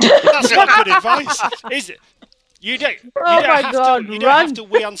late. That's not good advice, is it? You don't have to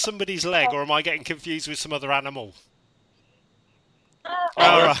wee on somebody's leg, or am I getting confused with some other animal?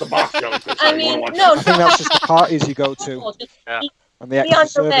 That's the box jellyfish. I mean, no. I think that's just the parties you go to. And the extra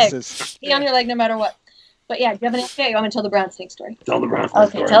services. Be on your leg no matter what. But yeah, do you have any idea? You want me to tell the brown snake story? Tell the brown snake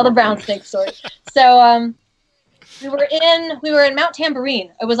story. Okay, tell the brown snake story. So we were in Mount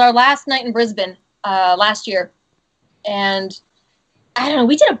Tambourine. It was our last night in Brisbane last year. And I don't know,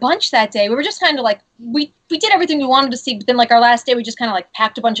 we did a bunch that day. We were just kind of like, we did everything we wanted to see, but then like our last day, we just kind of like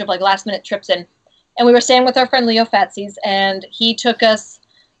packed a bunch of like last minute trips in. And we were staying with our friend Leo Fatsies, and he took us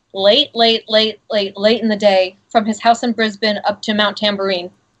late in the day from his house in Brisbane up to Mount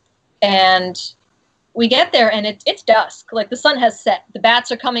Tambourine. And we get there, and it's dusk. Like, the sun has set. The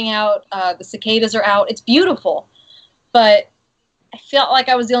bats are coming out. The cicadas are out. It's beautiful. But I felt like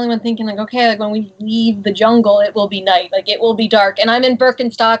I was the only one thinking, like, okay, like when we leave the jungle, it will be night. Like, it will be dark. And I'm in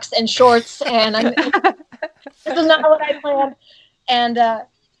Birkenstocks and shorts, and this is not what I planned. And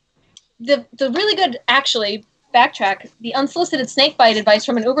the really good, actually, backtrack, the unsolicited snake bite advice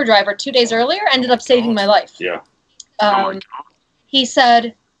from an Uber driver 2 days earlier ended up saving my life. Yeah. He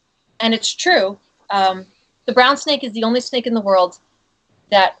said, and it's true, the brown snake is the only snake in the world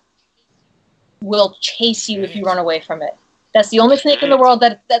that will chase you if you run away from it. That's the only snake in the world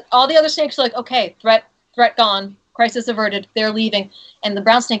that all the other snakes are like, okay, threat gone, crisis averted, they're leaving. And the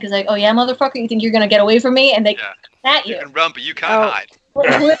brown snake is like, oh yeah, motherfucker, you think you're going to get away from me? And they come at you. You can run, but you can't hide.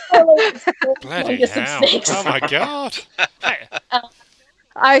 Bloody hell. Oh my God.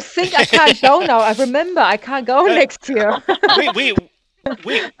 I think I can't go now. I remember I can't go next year. We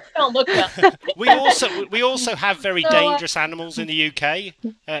don't look we also have very dangerous animals in the UK.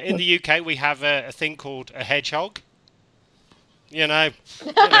 In the UK, we have a thing called a hedgehog. We have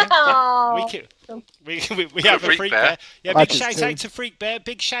a freak bear. Yeah, big shout out to Freak Bear.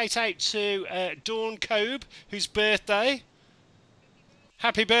 Big shout out to Dawn Cobe, whose birthday.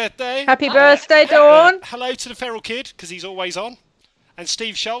 Happy birthday! Happy birthday, Dawn! Hello to the Feral Kid, because he's always on, and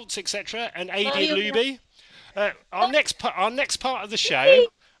Steve Schultz, etc., and Adi and Luby. Our next part of the show,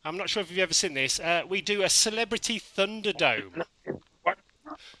 I'm not sure if you've ever seen this. We do a celebrity Thunderdome.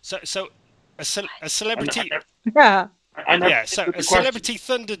 So a celebrity. So a celebrity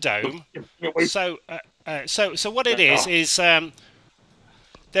Thunderdome. So what it is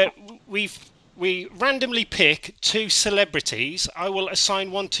that we randomly pick two celebrities. I will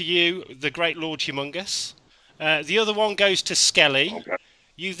assign one to you, the great Lord Humungus. The other one goes to Skelly. Okay.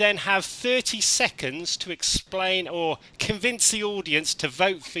 You then have 30 seconds to explain or convince the audience to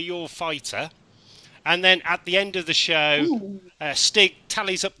vote for your fighter. And then at the end of the show, Stig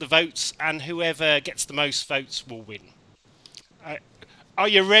tallies up the votes, and whoever gets the most votes will win. Are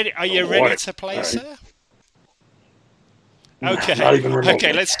you ready? Are you ready to play, sir? Okay.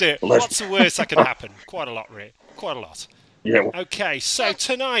 Okay, let's do it. What's the worst that can happen? Quite a lot, Rick. Quite a lot. Yeah. Okay, so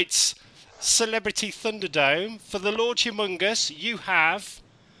tonight's Celebrity Thunderdome, for the Lord Humungus, you have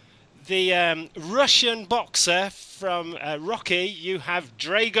the Russian boxer from Rocky. You have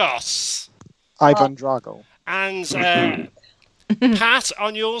Dragos. Ivan Drago. And Pat,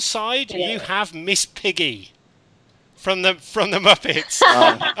 on your side, you have Miss Piggy from the Muppets.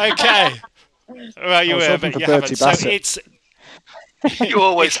 Okay. Well, you were, but you haven't. So it's you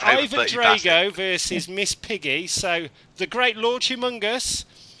always Ivan Drago versus Miss Piggy. So the great Lord Humungus,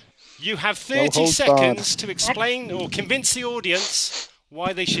 you have 30 seconds to explain or convince the audience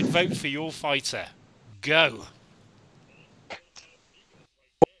why they should vote for your fighter. Go.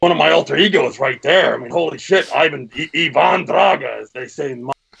 One of my alter egos right there. I mean, holy shit, Ivan Draga, as they say in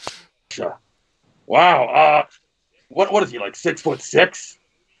Russia. Wow. what is he, like 6'6"?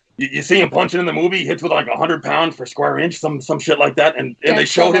 You see him punching in the movie. He hits with like 100 pounds per square inch, some shit like that. And they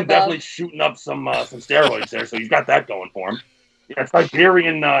showed him definitely shooting up some steroids there, so he's got that going for him. Yeah,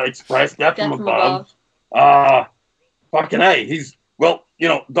 Siberian Express, Death from Above. Fucking A. He's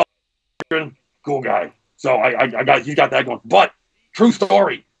cool guy. So he's got that going. But true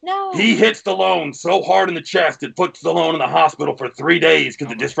story. No. He hit Stallone so hard in the chest it put Stallone in the hospital for 3 days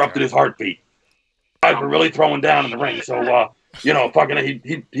because it disrupted his heartbeat. Guys were really throwing down in the ring. So fucking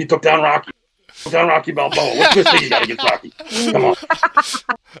he took down Rocky. Took down Rocky Balboa. What's this thing you got against Rocky? Come on.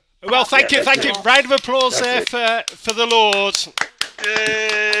 Well, thank you. Round of applause there for the Lord.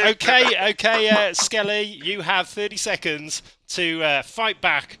 Okay, Skelly, you have 30 seconds to fight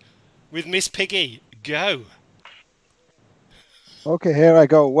back with Miss Piggy. Go. Okay, here I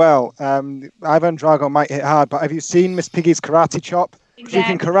go. Well, Ivan Drago might hit hard, but have you seen Miss Piggy's karate chop? Exactly. She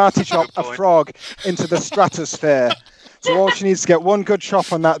can karate chop a frog into the stratosphere. So all she needs to get one good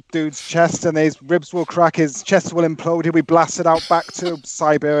chop on that dude's chest and his ribs will crack, his chest will implode, he'll be blasted out back to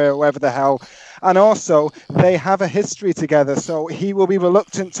Siberia or wherever the hell. And also, they have a history together, so he will be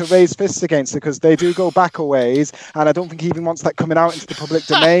reluctant to raise fists against her because they do go back a ways, and I don't think he even wants that coming out into the public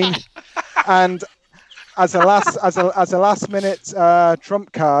domain. And as a last minute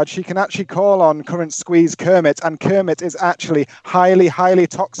trump card, she can actually call on current squeeze Kermit, and Kermit is actually highly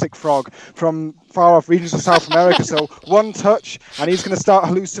toxic frog from far off regions of South America. So one touch and he's going to start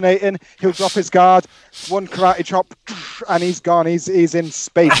hallucinating. He'll drop his guard, one karate chop, and he's gone. He's in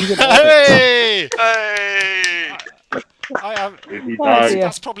space. He's in Hey!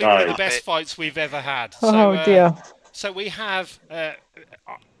 That's probably one of the best fights we've ever had. So, dear. So we have. I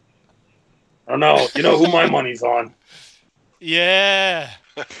don't know. You know who my money's on? Yeah.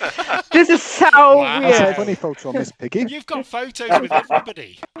 This is so Wow. That's a weird. funny photo, Miss Piggy. You've got photos with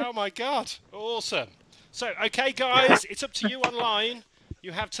everybody. Oh my God. Awesome. So, okay, guys, it's up to you online.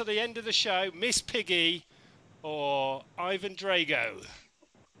 You have till the end of the show, Miss Piggy or Ivan Drago.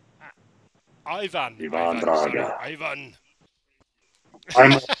 Ivan Drago. Ivan.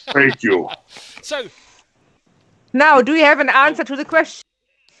 I'm afraid you. So, Now, do you have an answer to the question?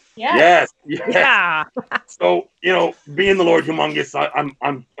 Yes. Yeah. So being the Lord Humungus,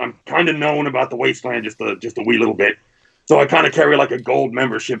 I'm kind of known about the Wasteland just a wee little bit. So I kind of carry like a gold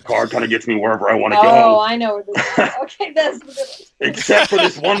membership card, kind of gets me wherever I want to go. Oh, I know where this is. Okay, that's the good. Except for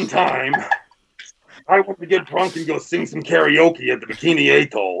this one time, I wanted to get drunk and go sing some karaoke at the Bikini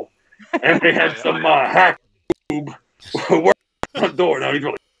Atoll, and they had some hack boob working the front door. No, he's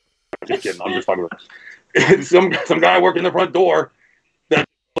really just kidding. I'm just talking about some guy working the front door.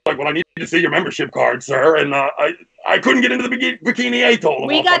 Like, well, I need to see your membership card, sir. And I couldn't get into the Bikini Atoll.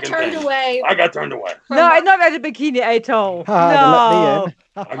 We got turned away. I got turned away. No, not at the Bikini Atoll. No.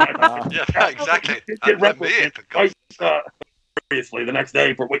 No. Yeah, exactly. Get Let me in. for God's seriously, the next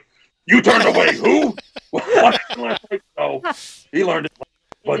day, you turned away who? So he learned it.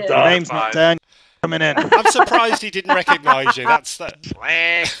 But The name's not Dan. Coming in. I'm surprised he didn't recognise you. That's the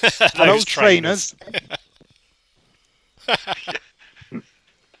Hello, those trainers.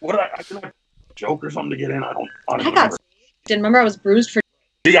 What did I did I joke or something to get in? I don't Didn't remember I was bruised for.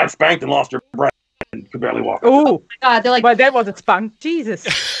 She got spanked and lost her breath and could barely walk. Oh, God, they're like, well, that was a spunk. Jesus.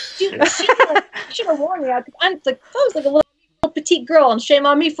 she should have warned me. I was like a little petite girl, and shame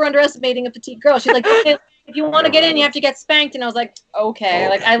on me for underestimating a petite girl. She's like, okay, if you want to get in, you have to get spanked. And I was like, okay.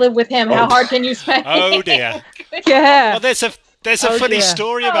 Like, I live with him. How hard can you spank? Oh dear. Yeah. Well, there's a funny dear.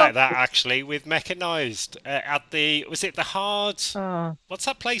 story about that actually with Mechanized at the hard? What's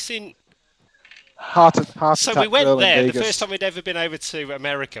that place in? Heart So Attack we went Grill in there. The Vegas. first time we'd ever been over to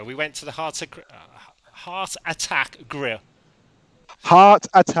America, we went to the Heart Attack Grill. Heart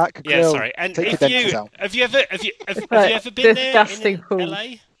Attack Grill. Yeah, sorry. And Take your if dentures you out. have you ever been Disgusting there food. in LA?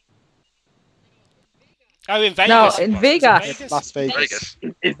 Oh, in Vegas. No, it in was. Vegas. Las Vegas. Vegas.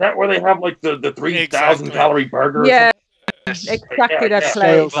 Is that where they have like the 3,000 calorie burger? Yeah, Yes. exactly that place.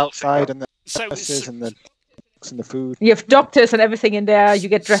 Sales outside and the So nurses and the and the food. You have doctors and everything in there. You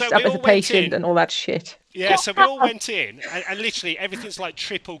get dressed So up we as a all went patient in. and all that shit. yeah, so we all went in, and literally everything's like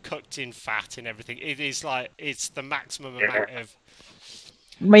triple cooked in fat and everything. It is like it's the maximum amount of.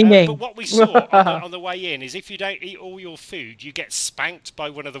 Meaning. But what we saw on the way in is if you don't eat all your food, you get spanked by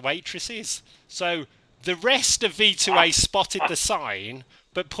one of the waitresses. So the rest of V2A spotted the sign,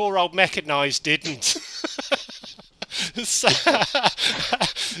 but poor old Mechanized didn't.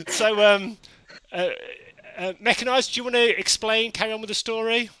 Mechanized, do you want to carry on with the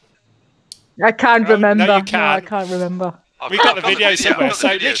story? I can't remember. No, you No, can't. I can't remember. We got the video Yeah, somewhere. I've got So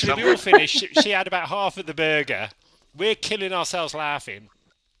the video literally, we somewhere. all finished. She had about half of the burger. We're killing ourselves laughing.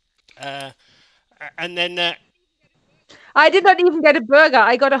 And then I did not even get a burger.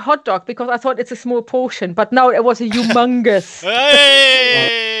 I got a hot dog because I thought it's a small portion, but no, it was a humongous.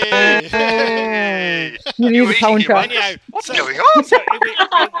 Hey! You need a counter. What's going on? So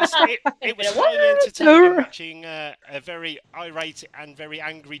it was highly entertaining watching a very irate and very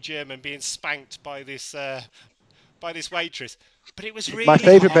angry German being spanked by this waitress. But it was really My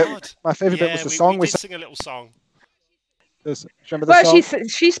favourite hard. bit. My favourite bit was the song. We did sing a little song. Remember the song?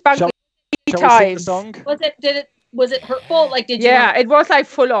 She spanked Shall me we 3 sing the times. song? Was it hurtful? Like, did you? Yeah, it was like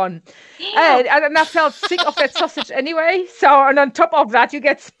full on. And I felt sick of that sausage anyway. So, and on top of that, you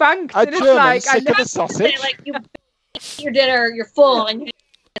get spanked. A And it's German like, sick of the sausage. Like, you eat your dinner, you're full, and you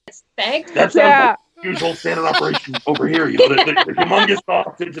get spanked. That sounds like usual standard operation over here. You know, the humongous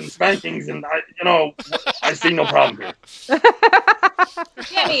sausage and spankings, and I see no problem here.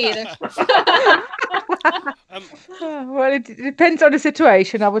 Yeah, me either. Well, it depends on the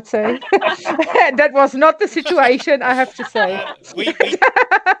situation, I would say. That was not the situation, I have to say.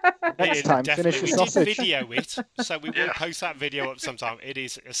 Next time, finish your we sausage. did video it, so we will post that video up sometime. It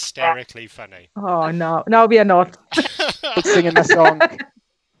is hysterically funny. Oh, no. No, we are not. Singing the song.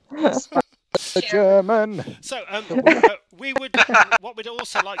 The German. So, what we'd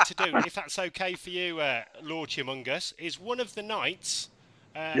also like to do, if that's okay for you, Lord Humungus, is one of the nights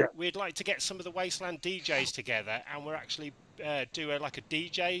we'd like to get some of the Wasteland DJs together, and we're actually do a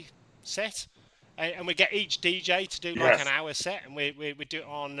DJ set, and we get each DJ to do like an hour set, and we do it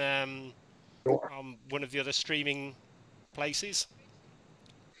on one of the other streaming places,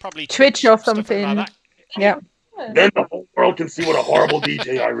 probably Twitch or something. Like that. Yeah. Then the whole world can see what a horrible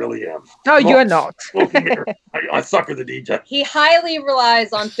DJ I really am. No, you're not. I suck as a DJ. He highly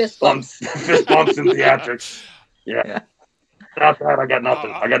relies on fist bumps. Fist bumps and theatrics. Yeah. Not that, I got nothing.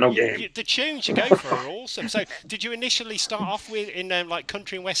 I got no game. The tunes you go for are awesome. So, did you initially start off with in like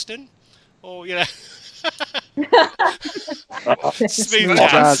country and western, or smooth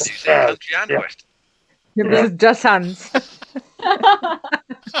jazz? Country and western. This is just hands.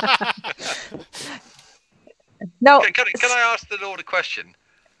 No. Can I ask the Lord a question?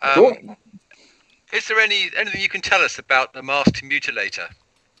 Sure. Is there anything you can tell us about the Masked Mutilator?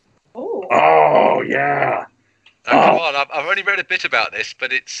 Oh, yeah. Come on, I've only read a bit about this,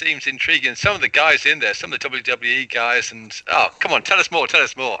 but it seems intriguing. Some of the guys in there, some of the WWE guys, and come on, tell us more.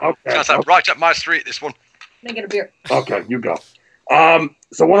 Okay. Sounds like right up my street, this one. Can I get a beer? Okay, you go.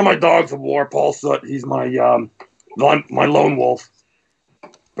 So one of my dogs of war, Paul Soot, he's my lone wolf.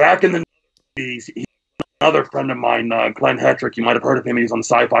 Back in the 90s, another friend of mine, Glenn Hetrick, you might have heard of him. He was on the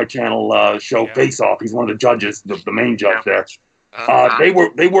Sci-Fi Channel show Face Off. He's one of the judges, the main judge there.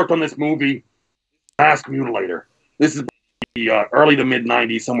 They worked on this movie, Masked Mutilator. This is the early to mid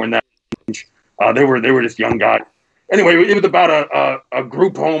 '90s, somewhere in that range. They were just young guys. Anyway, it was about a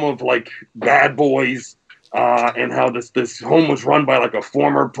group home of like bad boys, and how this home was run by like a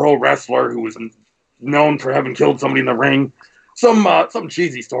former pro wrestler who was known for having killed somebody in the ring. Some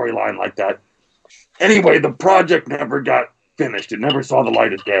cheesy storyline like that. Anyway, the project never got finished. It never saw the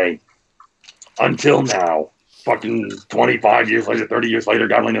light of day until now. Fucking 25 years later, 30 years later,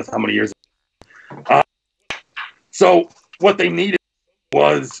 God only knows how many years. So what they needed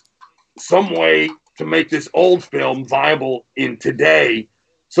was some way to make this old film viable in today.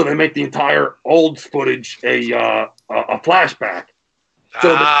 So they make the entire old footage a flashback.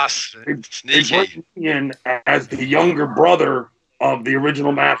 So they bring me in as the younger brother of the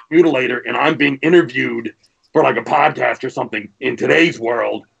original Masked Mutilator, and I'm being interviewed for like a podcast or something in today's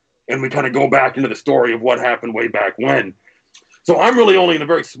world, and we kind of go back into the story of what happened way back when. So I'm really only in a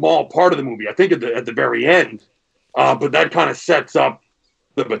very small part of the movie, I think at the very end, but that kind of sets up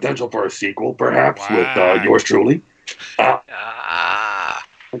the potential for a sequel, perhaps, with yours truly. But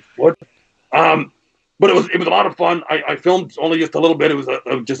it was a lot of fun. I filmed only just a little bit. It was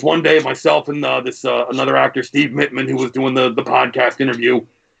just one day, myself and this another actor, Steve Mittman, who was doing the podcast interview.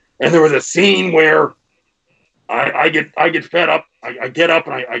 And there was a scene where I get fed up. I get up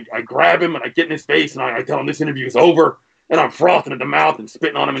and I grab him and I get in his face and I tell him this interview is over. And I'm frothing at the mouth and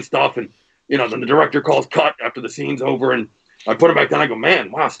spitting on him and stuff. And then the director calls cut after the scene's over. And I put him back down. I go,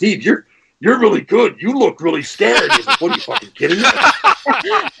 man, wow, Steve, you're really good. You look really scared. He's like, what, are you fucking kidding me?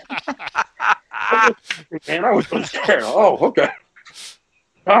 Man, I was really scared. Oh, okay.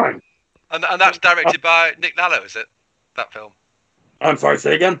 Fine. And that's directed by Nick Lallo, is it? That film? I'm sorry,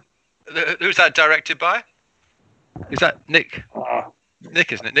 say again? Who's that directed by? Is that Nick?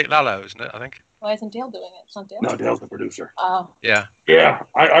 Nick, isn't it? Nick Lallo, isn't it, I think? Why isn't Dale doing it? It's not Dale? No, Dale's the producer. Oh. Yeah. Yeah,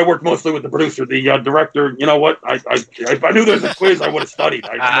 I worked mostly with the producer. The director, you know what? If I knew there was a quiz, I would have studied.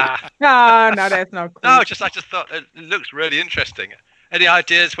 No, there's no quiz. No, I just thought it looks really interesting. Any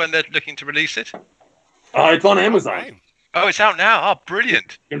ideas when they're looking to release it? It's on Amazon. Right. Oh, it's out now. Oh,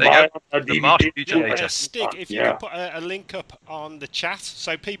 brilliant. You There can you buy go. it on The DVD. Master Feature. Just stick, if you could put a link up on the chat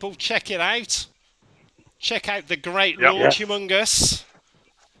so people check it out. Check out the great Lord Humungus.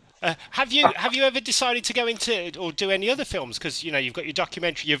 Have you ever decided to go into or do any other films? Because you've got your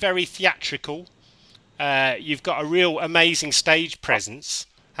documentary. You're very theatrical. You've got a real amazing stage presence.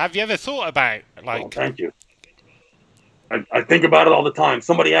 Have you ever thought about like? Oh, thank you. I think about it all the time.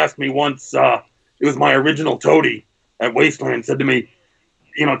 Somebody asked me once. It was my original toady at Wasteland. Said to me,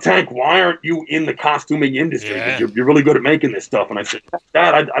 Tank, why aren't you in the costuming industry? Yeah. You're really good at making this stuff. And I said,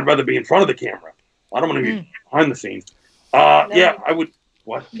 Dad, I'd rather be in front of the camera. I don't want to be behind the scenes. Yeah, I would.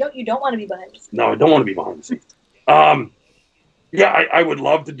 What? You don't want to be behind the scenes. No, I don't want to be behind the scenes. Yeah, I would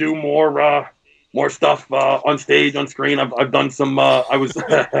love to do more stuff on stage, on screen. I've done some. I was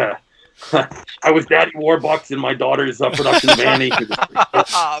I was Daddy Warbucks in my daughter's production of Annie.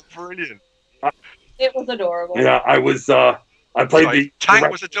 Brilliant. It was adorable. Yeah, I was. I played Tank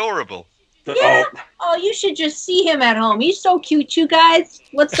was adorable. Yeah. Oh, you should just see him at home. He's so cute, you guys.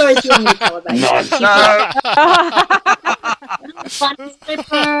 What stories do you want me to tell about him? Funny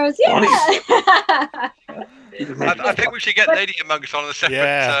slippers. Yeah. I think we should get Lady Humungus on a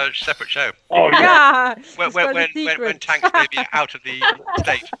separate separate show. Oh Yeah. When Tank's maybe out of the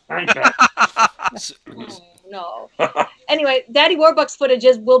state. No. Anyway, Daddy Warbucks footage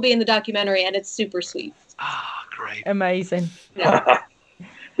will be in the documentary, and it's super sweet. Ah, great. Amazing.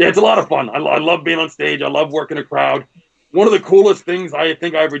 Yeah, it's a lot of fun. I love being on stage. I love working a crowd. One of the coolest things I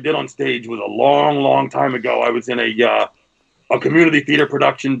think I ever did on stage was a long, long time ago. I was in a community theater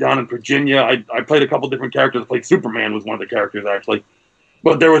production down in Virginia. I played a couple different characters. I played Superman was one of the characters, actually.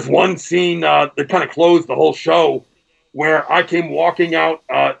 But there was one scene that kind of closed the whole show where I came walking out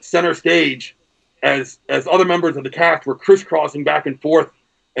center stage as other members of the cast were crisscrossing back and forth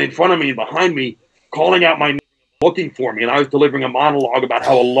in front of me and behind me, calling out my name, looking for me. And I was delivering a monologue about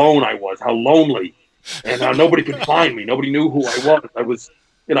how alone I was, how lonely, and how nobody could find me. Nobody knew who I was.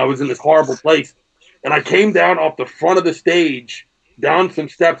 I was in this horrible place. And I came down off the front of the stage, down some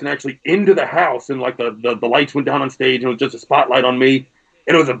steps, and actually into the house. And like the lights went down on stage, and it was just a spotlight on me.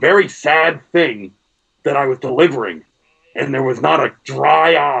 And it was a very sad thing that I was delivering. And there was not a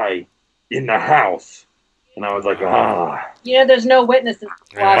dry eye in the house. And I was like, there's no witnesses.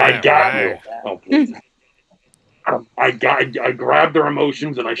 I got you. Oh, please. I grabbed their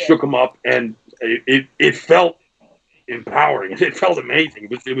emotions and I shook them up, and it felt empowering. It felt amazing.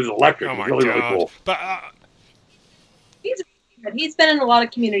 It was electric. Oh, it was really, really cool. But he's been in a lot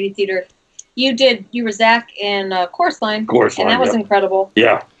of community theater. You were Zach in Chorus Line, and that was incredible.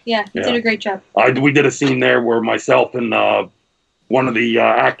 Yeah. Yeah, you did a great job. We did a scene there where myself and one of the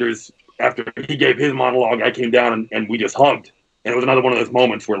actors, after he gave his monologue, I came down and we just hugged. And it was another one of those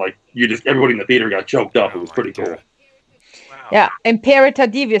moments where like everybody in the theater got choked up. It was pretty cool. Wow. Yeah, Imperator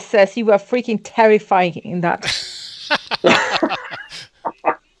Devious says you were freaking terrifying in that. We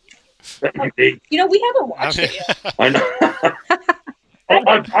haven't watched it yet. I know.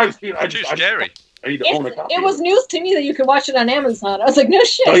 I've seen it. Too scary. I need to own a copy. It was news to me that you could watch it on Amazon. I was like, no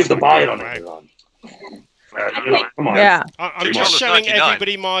shit. I used to buy it on Amazon. Come on. Yeah. I'm just showing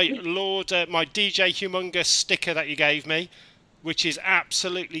everybody my my DJ Humungus sticker that you gave me, which is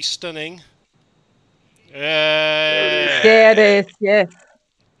absolutely stunning. There it is, yes.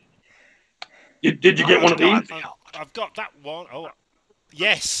 Did you get one of these? I've got that one. Oh,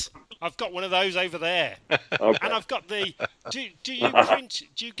 yes. I've got one of those over there. Okay. And I've got the... Do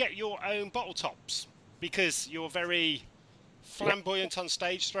you get your own bottle tops? Because you're very flamboyant on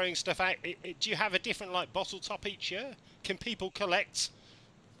stage, throwing stuff out. Do you have a different bottle top each year? Can people collect?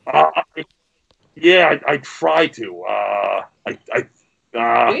 Yeah, I try to. Do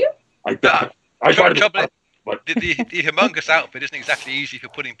you? I try to. But the Humungus outfit isn't exactly easy for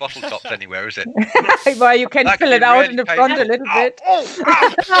putting bottle tops anywhere, is it? Well, you can That fill could it be out really in the front a little bit.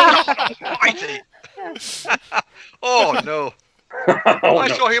 Mighty. Oh no! I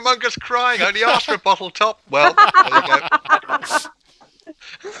saw Humungus crying. I only asked for a bottle top. Well, there you go.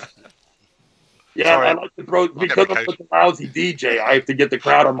 Yeah, I like to throw because I'm such a lousy DJ. I have to get the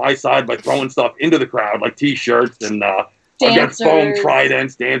crowd on my side by throwing stuff into the crowd, like T-shirts and I got foam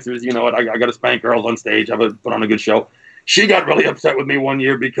tridents, dancers. You know what? I got to spank girls on stage. I put on a good show. She got really upset with me one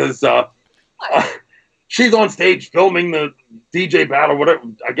year because she's on stage filming the DJ battle. Whatever.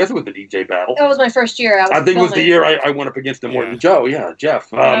 I guess it was the DJ battle. That was my first year. I think it was the year I went up against him more than Joe. Yeah,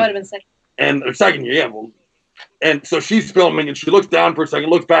 Jeff. That would have been second. And second year, yeah. Well, and so she's filming, and she looks down for a second,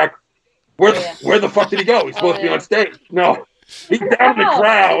 looks back. Where the fuck did he go? He's supposed to be on stage. No. He's down in the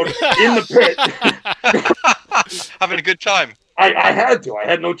crowd, in the pit. Having a good time. I had to. I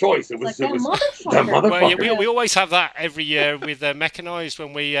had no choice. It was that motherfucker. Well, yeah, we always have that every year with Mechanized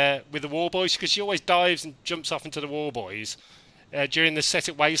when we with the War Boys, because she always dives and jumps off into the War Boys during the set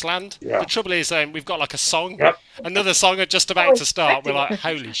at Wasteland. Yeah. The trouble is we've got like a song, another song are just about to start. We're like,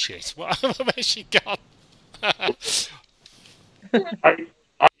 holy shit, where's she gone? I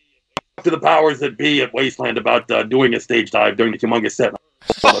to the powers that be at Wasteland about doing a stage dive during the Humungus set.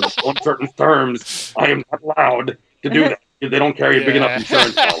 On certain terms, I am not allowed to do that. They don't carry a big enough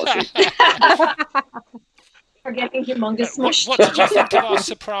insurance policy. For getting Humungus smushed. What did you think of our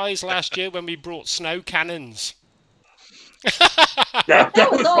surprise last year when we brought snow cannons? that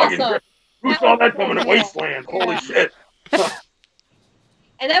was fucking great. Who saw that coming at Wasteland? Holy shit.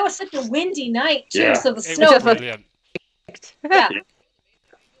 And that was such a windy night, too, Yeah. so the It snow was brilliant. Yeah.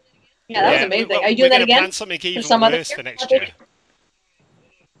 Yeah, that was amazing. Are you doing that again? Plan something even some other worse for next year.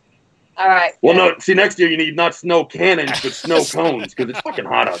 All right. Well, no. See, next year you need not snow cannons, but snow cones, because it's fucking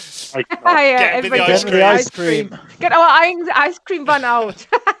hot out. Like, Everybody Get the ice cream. Get our ice cream van out.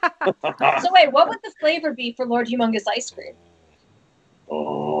 So wait, what would the flavor be for Lord Humungus ice cream?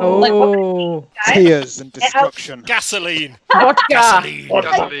 oh. Like, what would it be, guys? Tears and destruction. Gasoline. Vodka. Gasoline.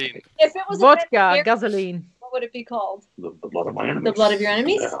 Gasoline. If it was a Vodka. red beer, Gasoline. what would it be called? The blood of my enemies. The blood of your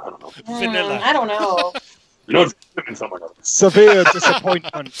enemies? Yeah, I don't know. Vanilla. I don't know. You know, it's in someone else. Severe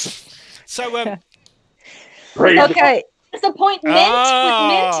disappointment. So, Crazy. Okay. Disappointment with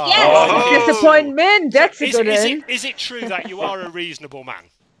mint? Yes. Oh. Disappointment. That's a good one. is it true that you are a reasonable man?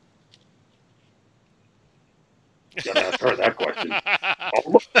 You gotta ask her that question.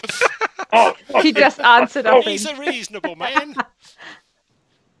 He just answered. I He's think. a reasonable man.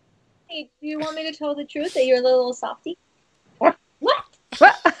 Hey, do you want me to tell the truth that you're a little softy? What? What?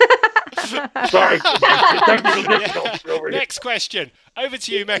 Sorry. Technical difficulties over here. Next question. Over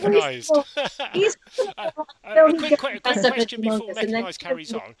to you, Mechanized. He's A quick That's question before Humungus, and then- Mechanized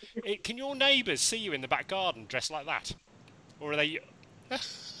carries on. Can your neighbours see you in the back garden dressed like that? Or are they...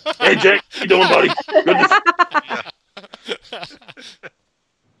 Hey, Jake. How you doing, buddy? Good to see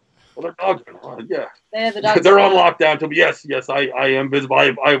Well, their dogs are on. Yeah. the dogs. They're on lockdown. Too. Yes, I am visible.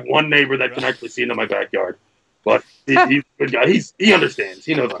 I have one neighbor that can actually see into my backyard. But he's a good guy. He understands.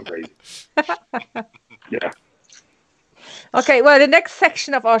 He knows I'm crazy. Yeah. Okay, well, the next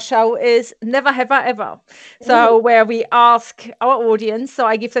section of our show is Never Have I Ever. So, where we ask our audience, so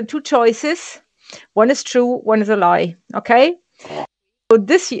I give them two choices. One is true, one is a lie. Okay? So,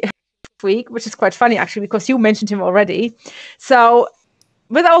 this week, which is quite funny actually, because you mentioned him already. So,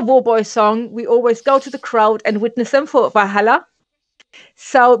 with our War Boy song, we always go to the crowd and witness them for Valhalla.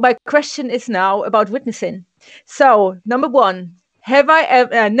 So, my question is now about witnessing. So, number one, never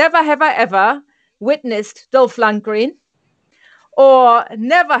have I ever witnessed Dolph Lundgren? Or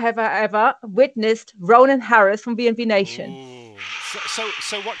never have I ever witnessed Ronan Harris from VNV Nation? Ooh.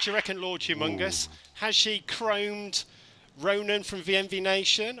 So what do you reckon, Lord Humungus? Has she chromed Ronan from VNV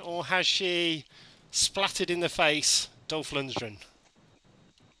Nation, or has she splattered in the face Dolph Lundgren?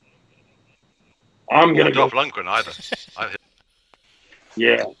 I'm going to go. Dolph Lundgren either.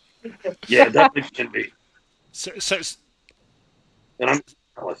 Yeah. Yeah, definitely can be. And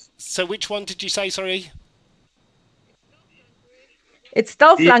So which one did you say, sorry? It's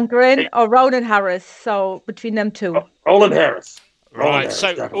Dolph Lundgren or Ronan Harris, so between them two. Roland Harris. Right,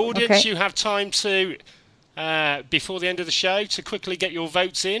 so definitely. audience, Okay. you have time to, before the end of the show, to quickly get your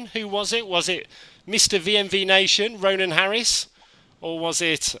votes in. Who was it? Was it Mr. VMV Nation, Ronan Harris, or was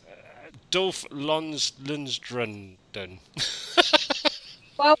it Dolph Lundgren?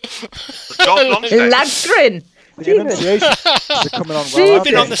 Well, Lundgren! The enunciation is coming on well. I've aren't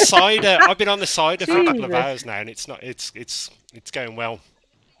been they? on the cider. I've been on the cider for a couple of Jesus. hours now, and it's not. It's going well.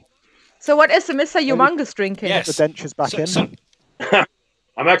 So what is the Mr. Humungus drinking? Yes. The dentures back in.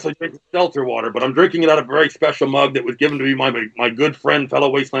 I'm actually drinking seltzer water, but I'm drinking it out of a very special mug that was given to me by my good friend,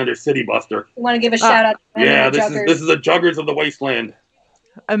 fellow Wastelander, City Buster. you want to give a shout out to Yeah, the this Juggers. is a Juggers of the Wasteland.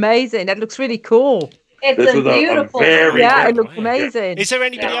 Amazing. That looks really cool. It's This a is a beautiful. very Yeah, it good looks amazing. Is there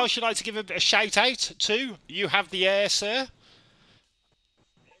anybody Yeah. else you'd like to give a shout out to? You have the air, sir.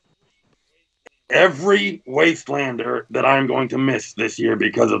 Every Wastelander that I'm going to miss this year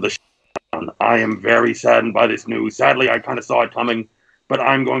because of the shutdown. I am very saddened by this news. Sadly, I kind of saw it coming, but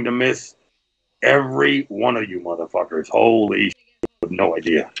I'm going to miss every one of you motherfuckers. Holy shit, I have no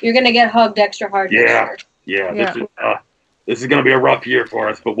idea. You're gonna get hugged extra hard. Yeah. Yeah, Yeah. this is going to be a rough year for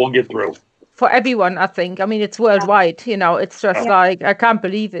us, but we'll get through. for everyone, I think. I mean, it's worldwide, you know, it's just like, I can't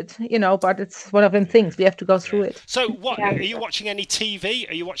believe it, you know, but it's one of them things. We have to go through it. So what, are you watching any TV?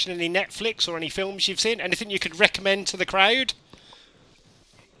 Are you watching any Netflix or any films you've seen? Anything you could recommend to the crowd?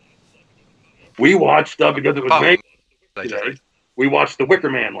 We watched, because it was made, we watched The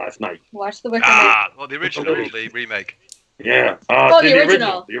Wicker Man last night. Watch The Wicker Man. Well, the original or the remake? Yeah. The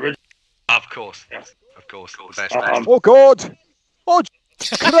original. The original. Of course. Yes. Of course. The best. Oh, God. Oh,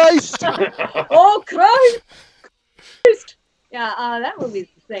 Christ. Oh, Christ. Yeah, that movie's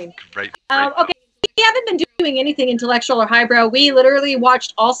insane. Great. Okay, we haven't been doing anything intellectual or highbrow. We literally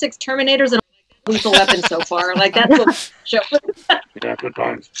watched all 6 Terminators and Lethal Weapon so far. Like, that's what show. Yeah, good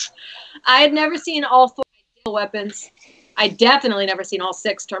times. I had never seen all 4 Lethal Weapons. I definitely never seen all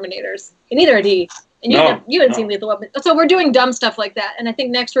 6 Terminators. And neither had he. And you hadn't seen Lethal Weapon. So we're doing dumb stuff like that. And I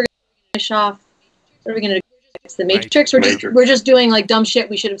think next we're going to finish off. What are we going to do? It's the Matrix. We're just doing like dumb shit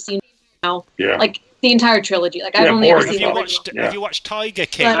we should have seen now. Yeah. Like the entire trilogy. Like I've only ever seen. Have you watched Tiger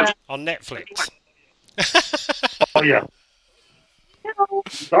King on Netflix? Oh yeah.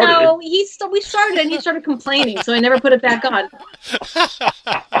 No, we started and he started complaining, so I never put it back on.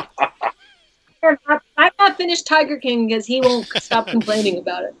 I've not finished Tiger King because he won't stop complaining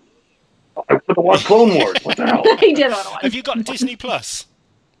about it. I want to watch Clone Wars. What the hell? He did want to watch. Have you got Disney Plus?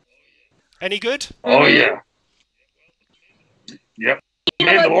 Any good? Oh yeah. Yep.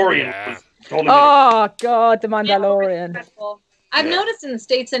 Mandalorian. Oh God, the Mandalorian. I've noticed in the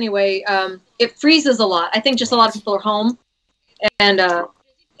States anyway, it freezes a lot. I think just a lot of people are home, and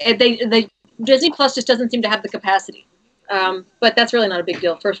Disney Plus just doesn't seem to have the capacity. But that's really not a big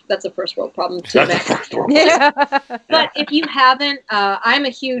deal. That's a first world problem too. Yeah. But if you haven't, I'm a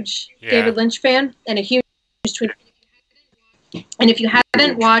huge David Lynch fan and a huge tweet. And if you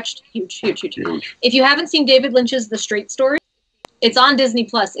haven't watched, huge. If you haven't seen David Lynch's The Straight Story, it's on Disney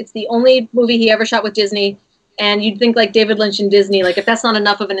Plus. It's the only movie he ever shot with Disney. And you'd think like David Lynch and Disney, like if that's not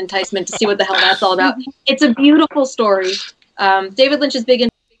enough of an enticement to see what the hell that's all about. It's a beautiful story. David Lynch is big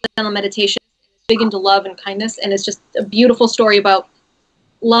into meditation, big into love and kindness. And it's just a beautiful story about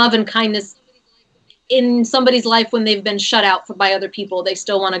love and kindness in somebody's life when they've been shut out by other people. They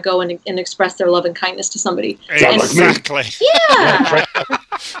still want to go and express their love and kindness to somebody. Exactly. Yeah.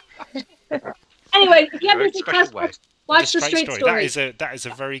 Anyway, if you have Disney Plus, watch The Straight Story. That is a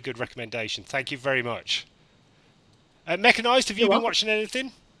very good recommendation. Thank you very much. Mechanized, have you been watching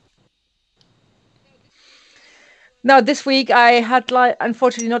anything? No, this week I had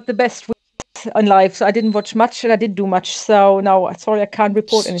unfortunately not the best week on live, so I didn't watch much and I didn't do much. So no, sorry, I can't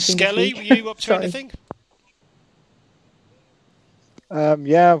report anything. Skelly, were you up to anything?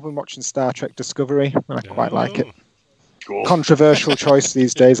 Yeah, I've been watching Star Trek Discovery, and I quite like it. Cool. Controversial choice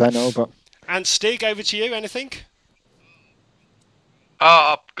these days, I know, but. And Stig, over to you. Anything?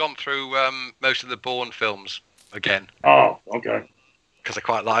 I've gone through most of the Bourne films again. Oh, okay. Because I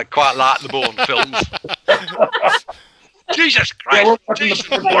quite like the Bourne films. Jesus Christ! Yeah, we're watching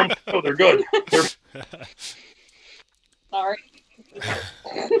the Bourne. Oh, they're good. Sorry.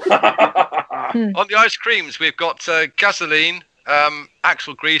 On the ice creams, we've got gasoline,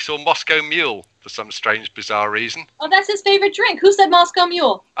 Axel Grease, or Moscow Mule for some strange, bizarre reason. Oh, that's his favorite drink. Who said Moscow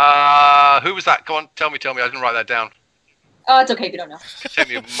Mule? Who was that? Go on, tell me. I didn't write that down. Oh, it's okay if you don't know. It took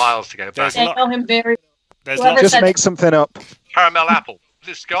me miles to get back. I know him very. Just make something up. Caramel apple. Is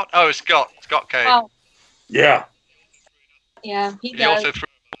it Scott? Oh, it's Scott. Scott K. Oh. Yeah. Yeah, he does. He also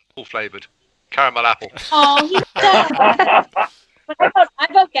threw flavored caramel apple. Oh, he does. I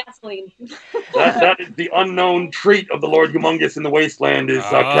vote gasoline. that is the unknown treat of the Lord Humungus in the Wasteland is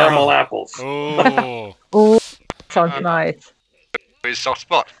caramel apples. Oh, sounds nice. His soft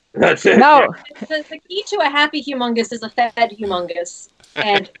spot. That's it. No. The key to a happy Humungus is a fed Humungus.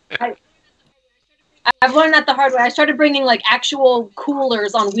 And I've learned that the hard way. I started bringing like actual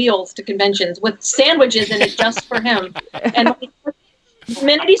coolers on wheels to conventions with sandwiches in it just for him. And the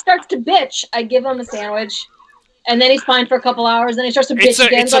minute he starts to bitch, I give him a sandwich. And then he's fine for a couple hours, and he starts to bitch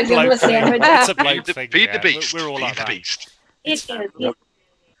again, so I give him a sandwich. It's a bloke thing. Feed the beast. We're all like that. Beast. It is.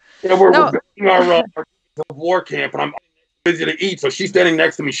 Yeah, we're building our war camp, and I'm busy to eat, so she's standing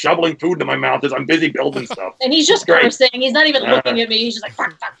next to me, shoveling food into my mouth as I'm busy building stuff. And he's just cursing. He's not even looking at me. He's just like,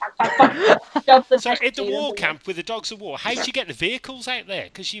 fuck, fuck, fuck, fuck. So at the war camp with the dogs of war, how do you get the vehicles out there?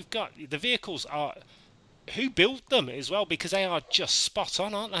 Because you've got the vehicles are. Who built them as well? Because they are just spot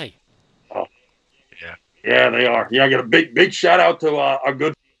on, aren't they? Oh, yeah. Yeah, they are. Yeah, I got a big shout out to our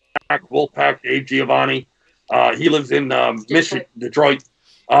good Wolfpack, Dave Giovanni. He lives in Michigan, Detroit.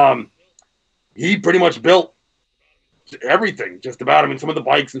 He pretty much built everything, just about. I mean, some of the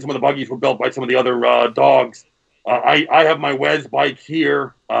bikes and some of the buggies were built by some of the other dogs. I have my Wes bike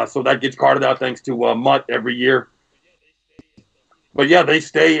here, so that gets carted out thanks to Mutt every year. But yeah, they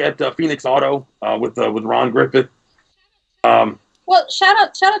stay at Phoenix Auto with Ron Griffith. Well, shout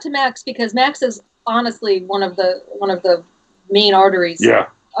out to Max, because Max is honestly one of the main arteries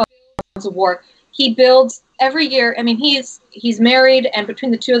of war. He builds every year. I mean, he's married, and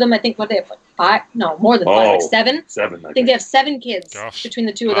between the two of them, I think they have like 5? No, more than 5, like 7. 7. I think they have 7 kids between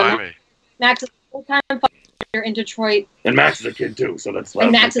the two of them. Blimey. Max is a full-time firefighter in Detroit, And Max is a kid too, so that's.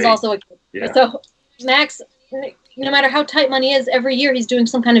 and Max is also a kid. Yeah. So Max, no matter how tight money is, every year he's doing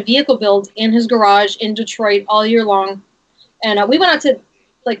some kind of vehicle build in his garage in Detroit all year long. And we went out to,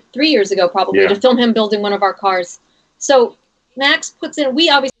 like 3 years ago probably, to film him building one of our cars. So Max puts in, we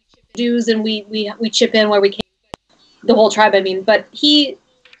obviously dues and we chip in where we can, the whole tribe, I mean. But he,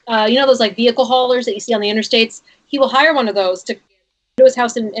 you know those like vehicle haulers that you see on the interstates? He will hire one of those to go to his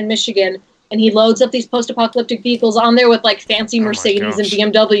house in Michigan, and he loads up these post-apocalyptic vehicles on there with like fancy Mercedes and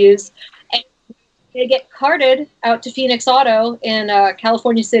BMWs. And they get carted out to Phoenix Auto in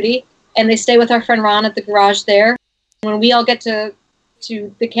California City, and they stay with our friend Ron at the garage there. When we all get to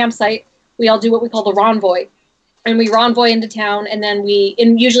the campsite, we all do what we call the Ronvoy. And we Ronvoy into town, and then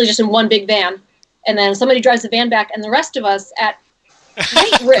usually just in one big van. And then somebody drives the van back, and the rest of us at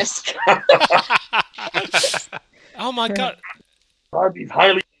great risk. Oh my God. Drive these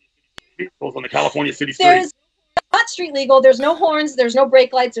highly vehicles on the California City street. There's not street legal. There's no horns. There's no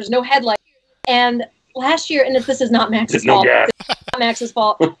brake lights. There's no headlights. And last year, and this is not Max's fault. No gas. This is not Max's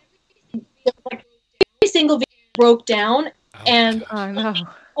fault. Like, every single vehicle broke down, and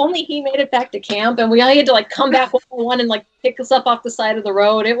only he made it back to camp, and we all had to like come back one and like pick us up off the side of the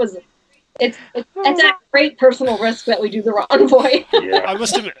road. It's at great personal risk that we do the Ronvoy. Yeah. I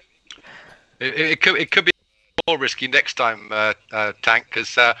must admit, It could be more risky next time, Tank,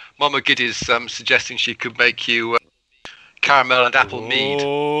 because Mama Giddy's suggesting she could make you caramel and apple mead.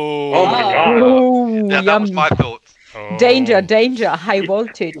 Oh my God. Ooh, Yeah, that was my thought. Danger, high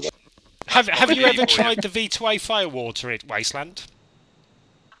voltage. Have you ever tried the V2A firewater at Wasteland?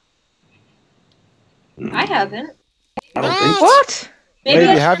 I haven't. I don't think so. What? Maybe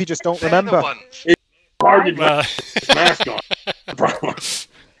you have, you just don't remember. It's hard to get this mask on. The problem.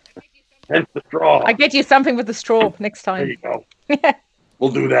 Hence the straw. I get you something with the straw next There time. you go.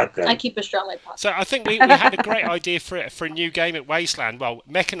 We'll do that then. I keep a straw in my pocket. So I think we had a great idea for a new game at Wasteland. Well,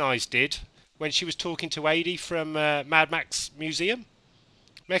 Mechanized did when she was talking to Adi from Mad Max Museum.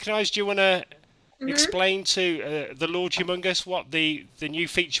 Mechanized, do you want to explain to the Lord Humungus what the new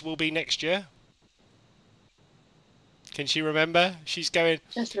feature will be next year? Can she remember? She's going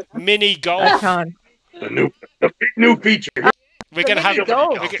mini golf. I can't. The big new feature. We're going to have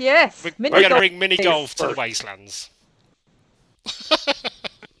golf. Yes. We're going to bring mini golf to the Wastelands.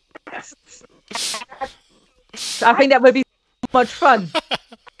 I think that would be much fun.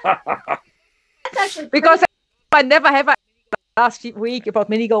 Because I never have last week about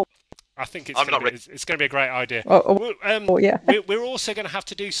mini golf. I think it's going to be a great idea. Yeah. We're also going to have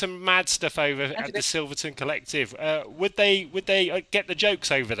to do some mad stuff over at the Silverton Collective. Would they get the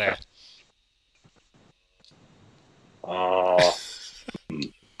jokes over there?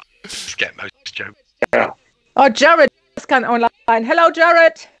 Get most jokes. Yeah. Oh, Jared is kind of online. Hello,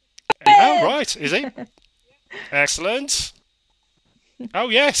 Jared. Oh, right. Is he? Excellent. Oh,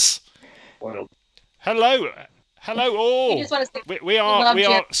 yes. Well, hello all. You just want to say We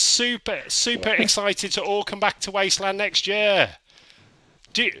are super excited to all come back to Wasteland next year.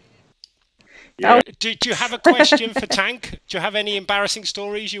 Do you have a question for Tank? Do you have any embarrassing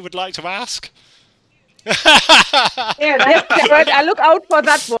stories you would like to ask? Yes, Jared, I look out for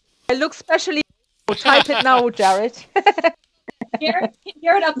that one. I look specially. Type it now, Jared. Jared,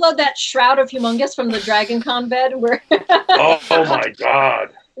 upload that Shroud of Humungus from the Dragon Con bed where. oh my God.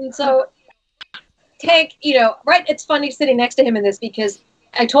 And so, Tank, right? It's funny sitting next to him in this because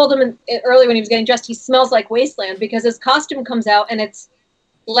I told him earlier when he was getting dressed, he smells like Wasteland because his costume comes out and it's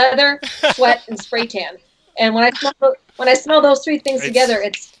leather, sweat, and spray tan. And when I smell those three things together,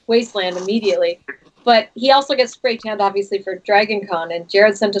 it's Wasteland immediately. But he also gets spray tanned, obviously, for Dragon Con. And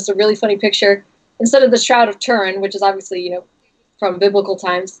Jared sent us a really funny picture. Instead of the Shroud of Turin, which is obviously, from biblical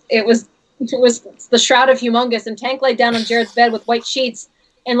times, it was the Shroud of Humungus. And Tank laid down on Jared's bed with white sheets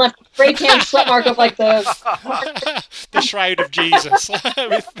and left a spray tan sweat mark of like the Shroud of Jesus.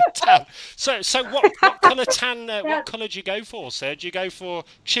 So what colour tan? What colour do you go for, sir? Do you go for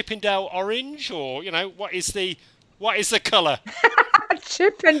Chippendale orange, or what is the colour?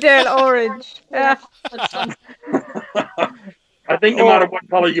 Chippendale orange. Yeah. I think no matter what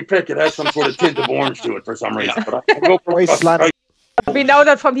color you pick, it has some sort of tint of orange to it for some reason. But I go for Wasteland We know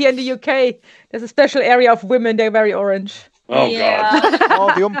that from here in the UK. There's a special area of women. They're very orange. Oh Yeah. God.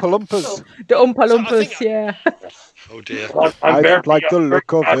 Oh, the Oompa Loompas. The Oompa So I Loompas, think- yeah. Oh dear. I don't like the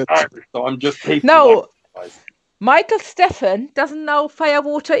look of it. Irish, so I'm just taping No. on. Michael Steffen doesn't know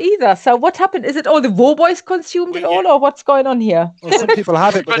firewater either. So what happened? Is it all the war boys consumed it all, or what's going on here? Well, some people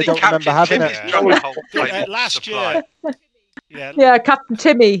have it, but they don't remember having it. Last year. Yeah. Yeah, Captain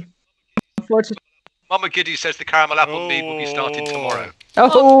Timmy. Unfortunately. Mama Giddy says the caramel apple mead will be starting tomorrow.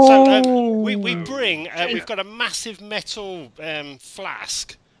 Oh. So we bring. We've got a massive metal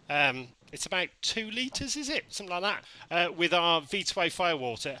flask. It's about 2 litres, is it? Something like that, with our V2A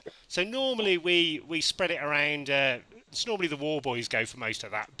firewater. So normally we spread it around. It's normally the war boys go for most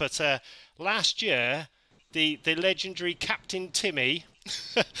of that. But last year, the legendary Captain Timmy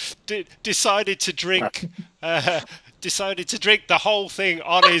decided to drink the whole thing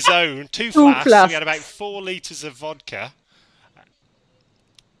on his own. Two flasks. We had about 4 litres of vodka.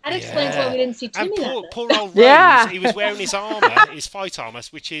 That explains why we didn't see Timmy that And night. poor old Rose, he was wearing his armour, his fight armour,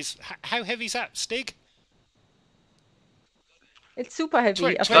 which is... How heavy is that, Stig? It's super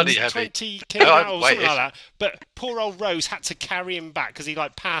heavy. 20 kilos or something like that. But poor old Rose had to carry him back because he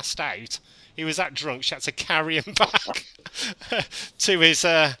passed out. He was that drunk, she had to carry him back to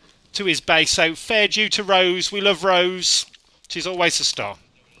his base. So fair due to Rose. We love Rose. She's always a star.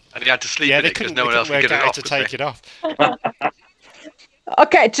 And he had to sleep in it because no one else could get it off. To take it off.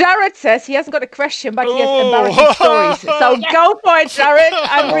 Okay, Jared says he hasn't got a question, but he has embarrassing stories. So go for it, Jared.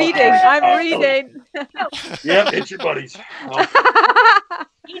 I'm reading. Yeah, it's your buddies.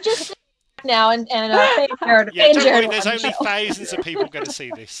 You just now and Jared. Yeah, don't worry, there's only thousands of people going to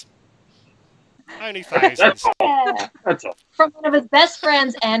see this. Only thousands. That's all. That's all. From one of his best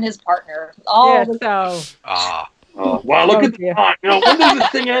friends and his partner. So. Oh, wow, look at the time. When does this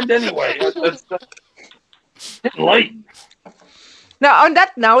thing end anyway? That's getting late. Now, on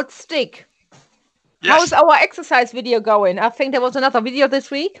that note, Stig, Yes. how's our exercise video going? I think there was another video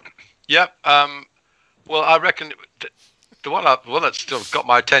this week. Yep. Well, I reckon the one that's still got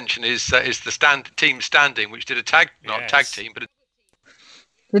my attention is the team standing, which did a tag team, but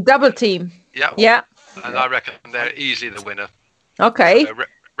The double team. yeah. And I reckon they're easily the winner. Okay.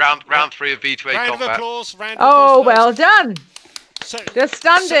 Round 3 of V2A Round combat. of applause. Well done. So, The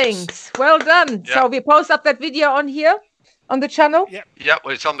standings. Well done. Yeah. So we post up that video on here, on the channel. Yeah,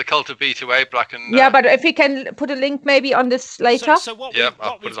 well, it's on the Cult of V2A, Black and... Yeah, but if we can put a link maybe on this later. So what I'll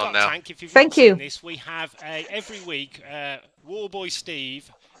put we've it on got, now. Tank, if you've Thank not seen you. this, we have every week, Warboy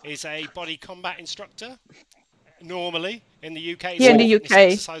Steve is a body combat instructor, normally, in the UK. Here in the It's an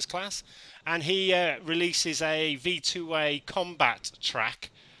UK. exercise class. And he releases a V2A combat track,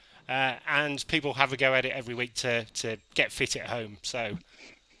 and people have a go at it every week to get fit at home. So...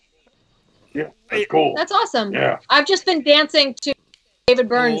 Yeah, that's cool. That's awesome. Yeah. I've just been dancing to David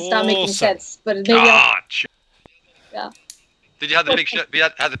Byrne's Stop Making Awesome. Sense, but maybe yeah. Did you have the big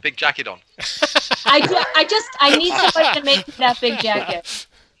had the big jacket on? I need somebody to make me that big jacket.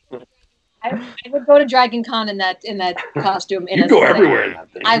 I would go to Dragon Con in that costume. You go everywhere in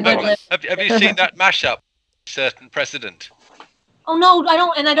that thing. I would live. Have you seen that mashup? Certain Precedent. Oh no, I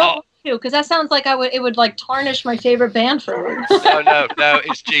don't, and I don't want to, because that sounds like it would like tarnish my favorite band for me. No,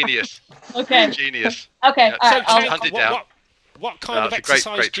 it's genius. Okay. It's genius. Okay. Yeah. All right, So, I'll- hunt it down. What kind of it's a great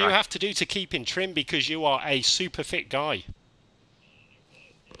exercise do you track. have to do to keep in trim, because you are a super fit guy?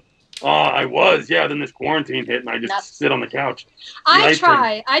 I was, yeah. Then this quarantine hit, and I just sit on the couch. I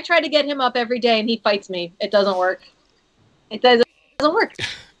try to get him up every day, and he fights me. It doesn't work. It doesn't work.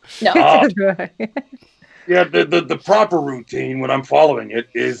 No. Yeah, the proper routine when I'm following it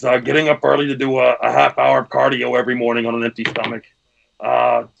is getting up early to do a half hour of cardio every morning on an empty stomach,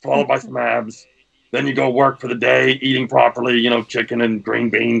 followed by some abs. Then you go work for the day, eating properly, chicken and green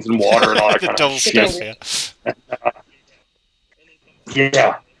beans and water and all that kind of shit.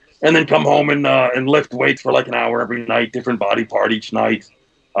 Yeah. And then come home and lift weights for like an hour every night, different body part each night.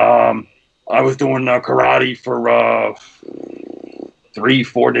 I was doing karate for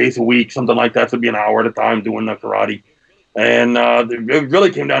 3-4 days a week, something like that. So it'd be an hour at a time doing the karate. And it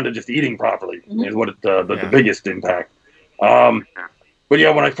really came down to just eating properly is what the biggest impact. But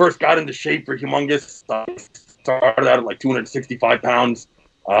yeah, when I first got into shape for Humungus, I started out at like 265 pounds.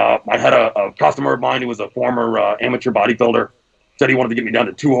 I had a customer of mine who was a former amateur bodybuilder, said he wanted to get me down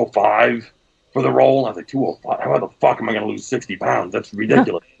to 205 for the role. I was like, 205? How the fuck am I going to lose 60 pounds? That's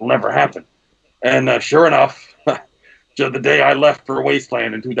ridiculous. It'll never happen. And sure enough, the day I left for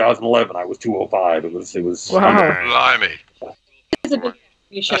Wasteland in 2011, I was 205. It was. Wow. Blimey. It's a big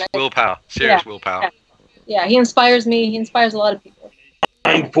contribution. That's willpower. Serious willpower. Yeah, he inspires me. He inspires a lot of people.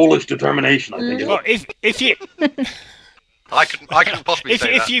 Foolish determination, I think. Well, if you I couldn't possibly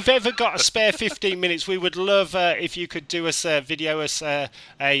say if that. you've ever got a spare 15 minutes, we would love if you could do us video us a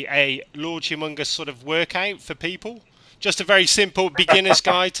Lord Humungus sort of workout for people. Just a very simple beginner's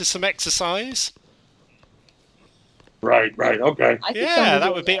guide to some exercise. Right. Okay. Yeah,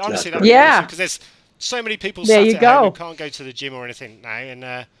 that would be honestly. That Yeah. because there's so many people There sat you at home who go. can't go to the gym or anything now, and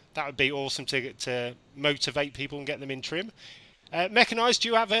that would be awesome to motivate people and get them in trim. Mechanized, do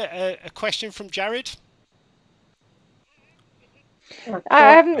you have a question from Jared?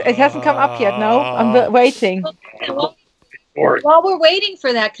 It hasn't come up yet. No, I'm waiting. While we're waiting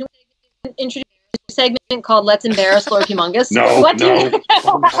for that, can we introduce a segment called "Let's Embarrass Lord Humungus"? No. What do you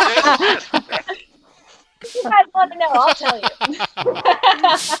guys want to know? I'll tell you.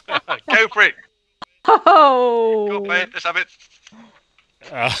 Go for it. Oh. Go play it. Let's have it.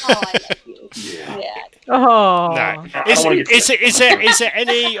 Oh, I love you. Yeah. Oh. No. Is there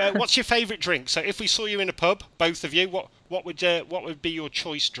any? What's your favourite drink? So if we saw you in a pub, both of you, what would be your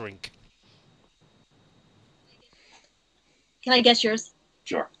choice drink? Can I guess yours?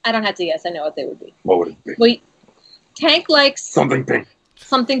 Sure. I don't have to guess. I know what they would be. What would it be? Well, Tank likes Something pink.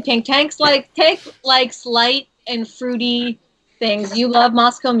 something pink. Tank likes light and fruity things. You love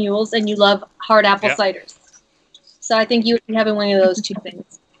Moscow mules and you love hard apple ciders. So I think you would be having one of those two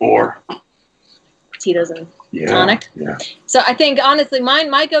things. Or Tito's and tonic. Yeah. So I think honestly,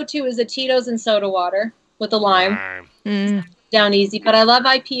 my go-to is a Tito's and soda water with a lime. Down easy. But I love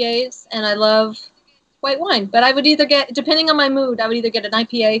IPAs and I love white wine. But I would either get, depending on my mood, I would either get an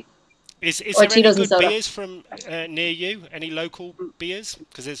IPA Is or there Tito's any and good soda. beers from near you? Any local beers?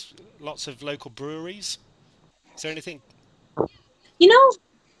 Because there's lots of local breweries. Is there anything? You know,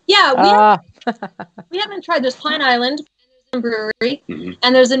 yeah, we haven't tried. There's Pine Island Brewery,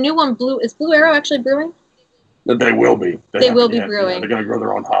 and there's a new one. Is Blue Arrow actually brewing? They will be. They will be Yeah, brewing. they're going to grow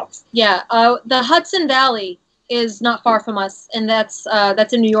their own hops. Yeah, the Hudson Valley is not far from us, and that's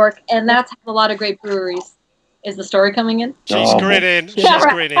in New York, and that's a lot of great breweries. Is the story coming in? She's grinning. She's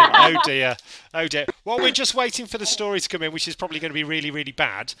grinning. Oh dear. Oh dear. Well, we're just waiting for the story to come in, which is probably going to be really, really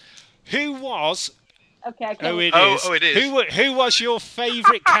bad. Who was? Okay. I can't Oh, it wait. is. Oh, it is. Who was your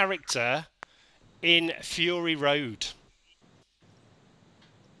favourite character in Fury Road?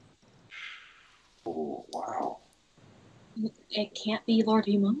 Oh, wow. It can't be Lord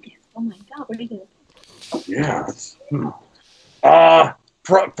Humungus. Oh my God, what are you doing? Yeah.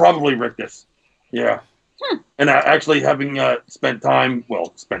 Probably Rictus. Yeah. And actually having spent time. I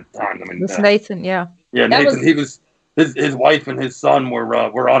mean, With Nathan, yeah. Yeah, That Nathan. was- He was his wife and his son were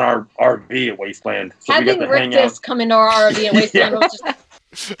on our RV at Wasteland, so we got Having to hang out. Rictus come into our RV and Wasteland was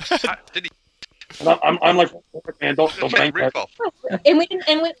just, Did he And I'm like, man, don't thank rip that. off? and we didn't,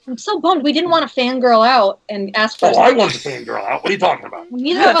 and I'm so bummed we didn't want to fangirl out and ask for. Oh, I wanted to fangirl out. What are you talking about?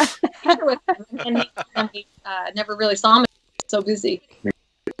 Neither of us were with him, and we never really saw him. So busy.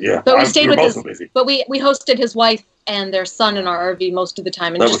 Yeah, But we stayed were with both his. so busy. But we hosted his wife and their son in our RV most of the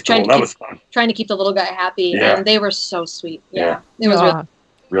time, and That just was cool. That was fun. trying to keep the little guy happy. Yeah. And they were so sweet. Yeah, Yeah. it was Ah.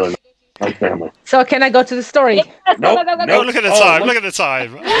 Really nice family. So can I go to the story? really. Nope, Go. Oh, look at the time. Look at the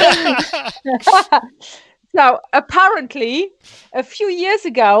time. So apparently, a few years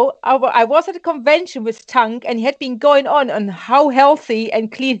ago, I was at a convention with Tank, and he had been going on how healthy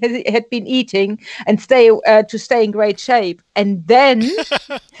and clean he had been eating and to stay in great shape. And then,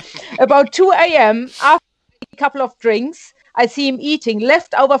 about 2 a.m., after a couple of drinks, I see him eating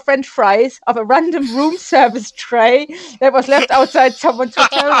leftover French fries of a random room service tray that was left outside someone's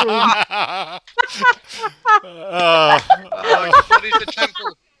hotel room. What is the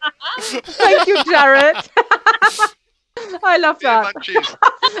temple? Thank you, Jared. I love Yeah, that. munchies.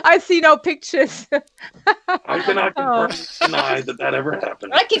 I see no pictures. I cannot confirm or deny that ever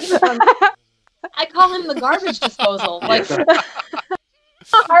happened. I call him the garbage disposal. Like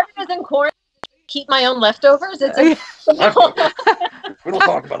garbage and corn. Keep my own leftovers. It's We don't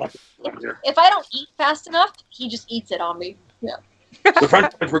talk about like that here. if I don't eat fast enough, he just eats it on me. Yeah, The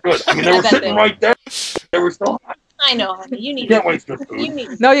French fries were good. I mean, they I were bet sitting they right there. They were still hot. I know, honey. You You need can't it. waste good food. You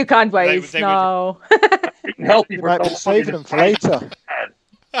need it. No, you can't waste. they would- No. Eating healthy You for might be so long, saving them for later.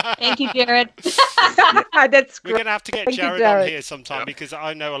 Thank you, Jared. That's We're great. going to have to get Thank you, Jared on Jared. here sometime because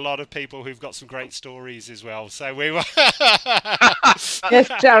I know a lot of people who've got some great stories as well. So we will. Yes,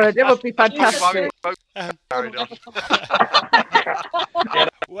 Jared, it would be That's why we fantastic. both carried on.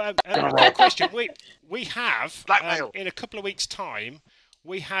 Well, a question. We have Blackmail. in a couple of weeks' time,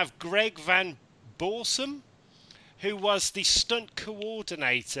 we have Greg Van Borsum, who was the stunt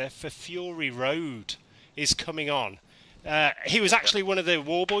coordinator for Fury Road, is coming on. He was actually one of the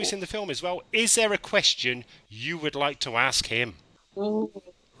war boys in the film as well. Is there a question you would like to ask him?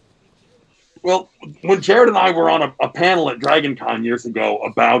 Well, when Jared and I were on a panel at Dragon Con years ago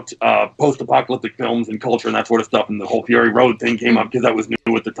about post-apocalyptic films and culture and that sort of stuff, and the whole Fury Road thing came up because that was new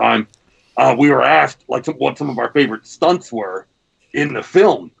at the time, we were asked like what some of our favorite stunts were in the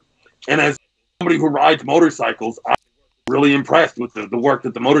film. And as somebody who rides motorcycles, I'm really impressed with the work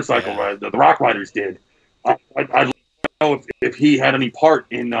that the motorcycle the Rock Riders did. I'd like to know if he had any part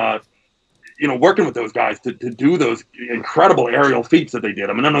in working with those guys to do those incredible aerial feats that they did.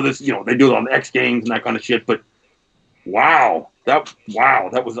 I mean, I know this, they do it on X Games and that kind of shit, but wow, that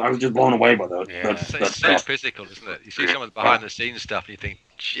was, I was just blown away by that. Yeah. It's so physical, isn't it? You see some of the behind the scenes stuff, and you think,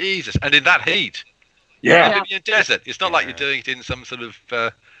 Jesus, and in that heat. Yeah. In a desert. It's not like you're doing it in some sort of,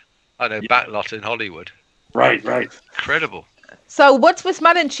 backlot in Hollywood. Right. Incredible. So what's with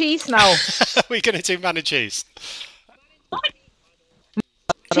man and cheese now? We're going to do man and cheese.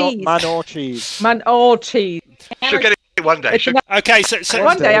 Cheese. Man or cheese. Man or cheese. She'll get it one day. Okay, so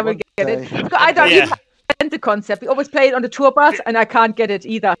one day I will get it. I don't even understand the concept. We always play it on the tour bus, and I can't get it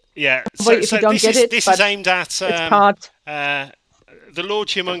either. Yeah. If you don't get it, this is aimed at it's the Lord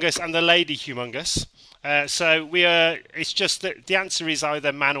Humungus and the Lady Humungus. So it's just that the answer is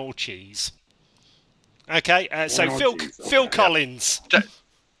either man or cheese. Okay. So Phil Collins.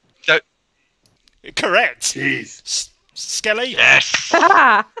 Correct. Cheese. Skelly. Yes.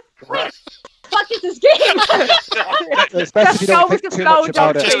 Correct. Fuck is this game? It's best if you don't think too much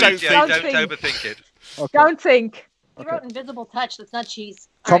about it. Just don't overthink it. Okay. Don't think. He wrote invisible touch. That's not cheese.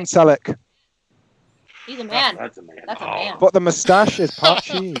 Tom Selleck. He's a man. That's a man. That's a man. But the moustache is part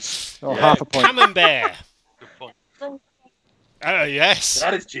cheese. Or half a point. Camembert. Good point. Oh, yes.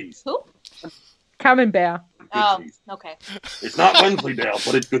 That is cheese. Who? Camembert. Oh, cheese. okay. It's not Wensleydale,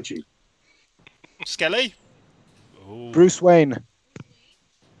 but it's good cheese. Skelly. Bruce Wayne.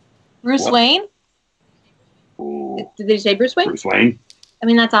 Bruce What? Wayne? Ooh, Did they say Bruce Wayne? Bruce Wayne. I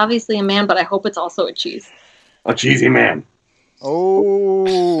mean, that's obviously a man, but I hope it's also a cheese. A cheesy man.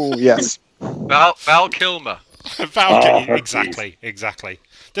 Oh, yes. Val Kilmer. Valkyrie. Oh, Exactly.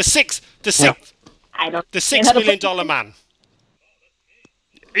 The $6 I don't. $6 million man.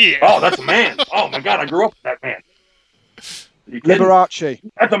 Yeah. Oh, that's a man. Oh my God, I grew up with that man. You kidding? Liberace.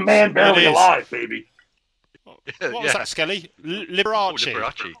 That's a man barely It is. alive, baby. What was that, Skelly? Liberace.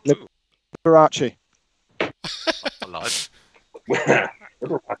 Liberace. Liberace. Alive.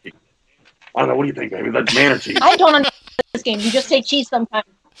 Liberace. I don't know. What do you think, baby? That's man or cheese? I don't understand this game. You just say cheese sometimes.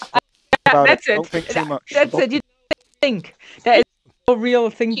 That's it. Don't think too much. That's it. You think that is a real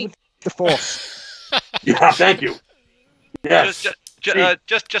thing. With The Force. Yeah, thank you. Yes.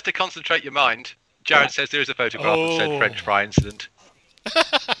 Just to concentrate your mind, Jared says there is a photograph that said French fry incident.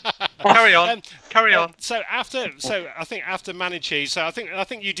 Carry on. So I think after man and cheese, so I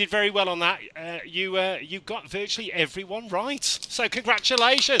think you did very well on that. You got virtually everyone right. So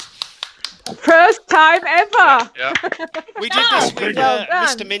congratulations. First time ever. Yeah. We did this with Well done.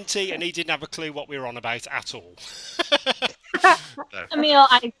 Mr. Minty, and he didn't have a clue what we were on about at all. Emil,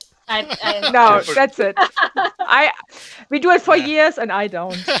 No, that's it. We do it for years, and I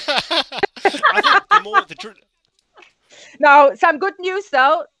don't. I think Now, some good news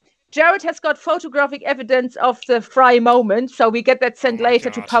though. Jared has got photographic evidence of the fry moment, so we get that sent Oh my later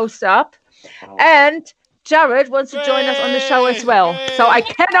to God. post up. And Jared wants to join us on the show as well, so I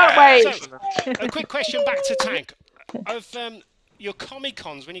cannot wait. So, a quick question back to Tank. Of your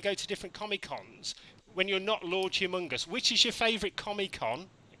Comic-Cons, when you go to different Comic-Cons, when you're not Lord Humungus, which is your favourite Comic-Con,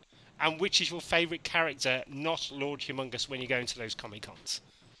 and which is your favourite character, not Lord Humungus, when you go into those Comic-Cons?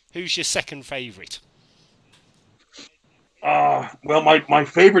 Who's your second favourite? Well, my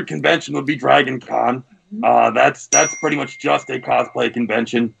favorite convention would be Dragon Con. That's pretty much just a cosplay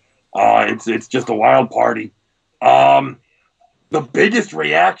convention. It's just a wild party. The biggest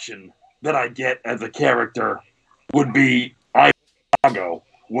reaction that I get as a character would be Iago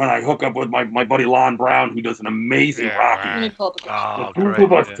when I hook up with my buddy Lon Brown, who does an amazing Rocky. Let me pull up a picture. Oh, The two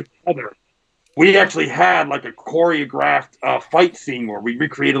of us together, we actually had like a choreographed fight scene where we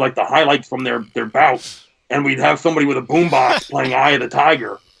recreated like the highlights from their bout, and we'd have somebody with a boombox playing Eye of the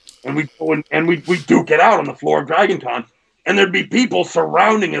Tiger, and we'd go and we'd duke it out on the floor of Dragon Con, and there'd be people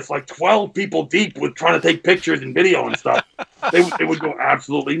surrounding us, like 12 people deep, with trying to take pictures and video and stuff. They would go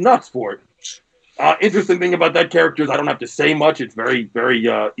absolutely nuts for it. Interesting thing about that character is I don't have to say much. It's very, very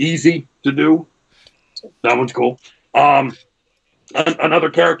easy to do. That one's cool. Another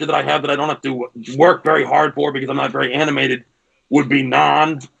character that I have that I don't have to work very hard for because I'm not very animated would be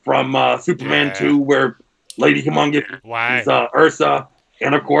Nan from Superman 2, where Lady Humungus is Ursa.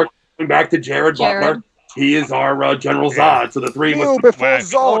 And of course, going back to Jared Butler, he is our General Zod. So the three of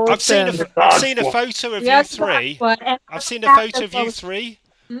us. I've seen a photo of you three. I've seen a photo of you three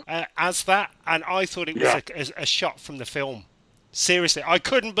as that, and I thought it was a shot from the film. Seriously, I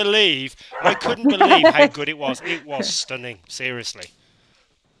couldn't believe how good it was. It was stunning. Seriously.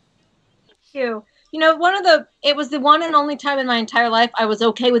 You know, it was the one and only time in my entire life I was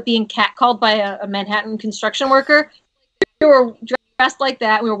okay with being catcalled by a Manhattan construction worker. We were dressed like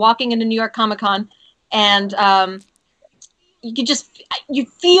that. We were walking into New York Comic Con, and you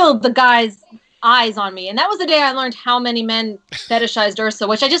feel the guy's eyes on me. And that was the day I learned how many men fetishized Ursa,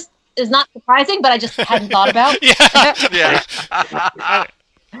 which is not surprising, but I just hadn't thought about. Yeah.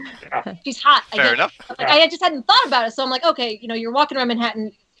 She's hot. Fair enough. I just hadn't thought about it. So I'm like, okay, you're walking around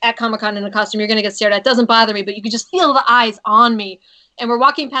Manhattan at Comic-Con in a costume, you're going to get stared at. It doesn't bother me, but you can just feel the eyes on me. And we're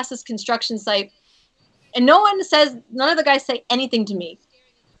walking past this construction site, and none of the guys say anything to me,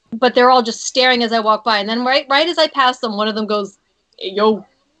 but they're all just staring as I walk by. And then right as I pass them, one of them goes, "Hey, yo,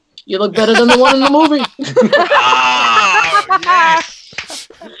 you look better than the one in the movie." Oh, yes.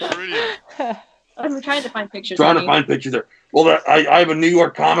 Brilliant. I'm trying to find pictures. There. Well, I have a New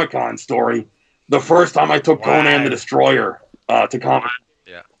York Comic Con story. The first time I took Conan the Destroyer to Comic Con.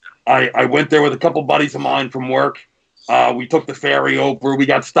 I went there with a couple buddies of mine from work. We took the ferry over. We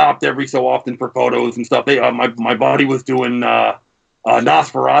got stopped every so often for photos and stuff. My buddy was doing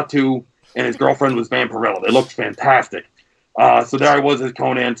Nosferatu, and his girlfriend was Vampirella. They looked fantastic. So there I was as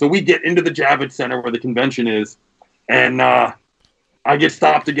Conan. So we get into the Javits Center where the convention is, and I get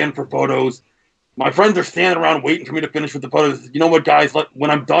stopped again for photos. My friends are standing around waiting for me to finish with the photos. You know what, guys?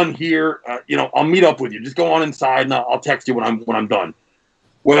 When I'm done here, I'll meet up with you. Just go on inside, and I'll text you when I'm done.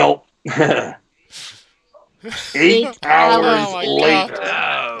 Well, 8 hours later,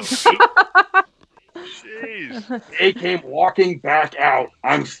 Jeez. they came walking back out.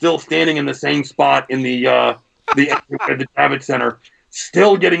 I'm still standing in the same spot in the Javits Center,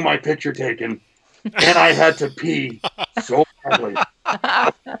 still getting my picture taken, and I had to pee so badly.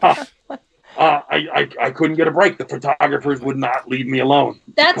 I couldn't get a break. The photographers would not leave me alone.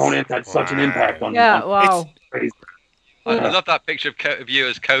 Conan had such an impact on me. Yeah, wow. It's crazy. I love that picture of you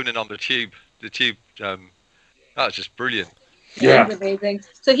as Conan on the tube. That was just brilliant. Yeah. It's amazing.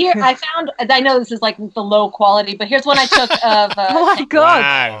 So here I know this is like the low quality, but here's one I took of. Oh my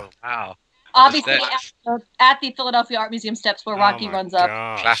God! Wow. Obviously at the Philadelphia Art Museum steps where Rocky runs up.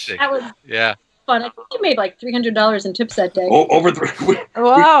 Classic. That was fun. I think you made like $300 in tips that day. Over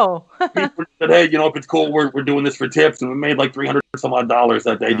Wow. People said, hey, if it's cool, we're doing this for tips, and we made like $300 some odd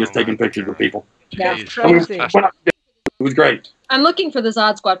that day just taking pictures with people. Yeah, crazy. It was great. I'm looking for the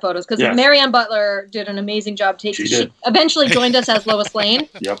Zod Squad photos because Marianne Butler did an amazing job taking. She eventually joined us as Lois Lane.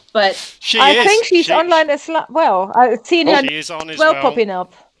 Yep. But I think she's online as well. I've seen her she is on as well popping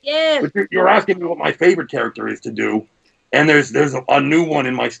up. Yeah. But you're asking me what my favorite character is to do, and there's a new one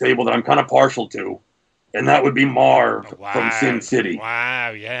in my stable that I'm kind of partial to, and that would be Marv from Sin City.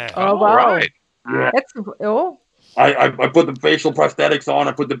 Wow, yeah. Oh, wow. Right. Yeah. That's, I put the facial prosthetics on.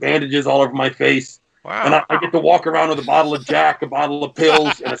 I put the bandages all over my face. Wow. And I get to walk around with a bottle of Jack, a bottle of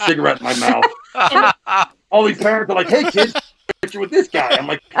pills, and a cigarette in my mouth. All these parents are like, hey, kids, take a picture with this guy. I'm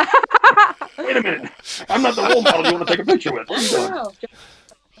like, wait a minute. I'm not the role model you want to take a picture with. What are you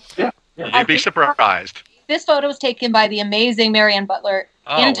doing? Yeah. You'd be surprised. This photo was taken by the amazing Marianne Butler.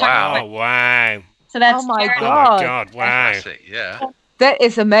 Oh, wow. Oh, wow. So that's my Karen. God. Oh, my God, wow. Classic, yeah. that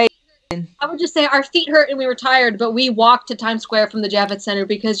is amazing. I would just say our feet hurt and we were tired, but we walked to Times Square from the Javits Center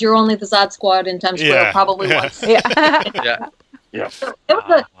because you're only the Zod Squad in Times Square probably once. Yeah. So it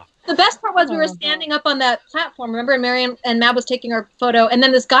was the best part was we were standing up on that platform, remember? And Marianne and Mab was taking our photo, and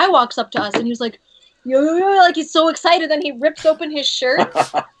then this guy walks up to us and he was like, like he's so excited. Then he rips open his shirt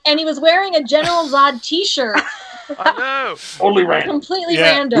and he was wearing a General Zod t-shirt. I know. Totally random. Completely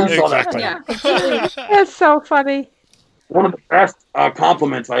random. Exactly. Yeah, completely. That's so funny. One of the best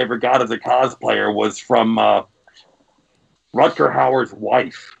compliments I ever got as a cosplayer was from Rutger Hauer's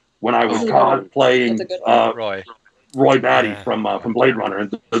wife when I was cosplaying Roy Batty from Blade Runner.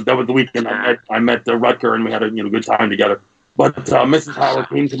 And that was the weekend I met Rutger, and we had a good time together. But Mrs. Hauer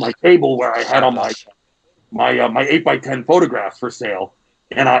came to my table where I had all my 8x10 photographs for sale,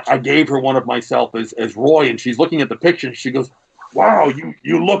 and I gave her one of myself as Roy, and she's looking at the picture, and she goes, "Wow,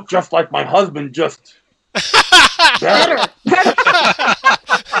 you look just like my husband, just better."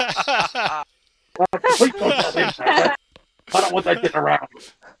 Please don't tell him that. I don't want that getting around.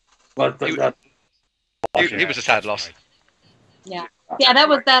 But he was a sad loss. Yeah, that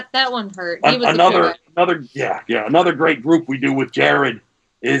was that one hurt. He was another great group we do with Jared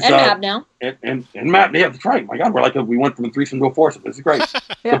is and Mab now. And Matt, yeah, that's right. My God, we went from a threesome to a foursome. This is great.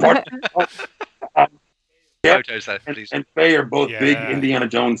 And Faye are both big Indiana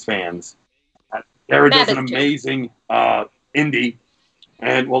Jones fans. Jared does an amazing indie,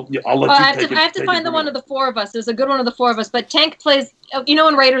 And well, I'll let you I have to find the one of the four of us. There's a good one of the four of us. But Tank plays, you know,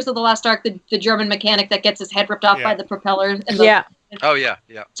 in Raiders of the Lost Ark, the German mechanic that gets his head ripped off by the propeller. Oh yeah.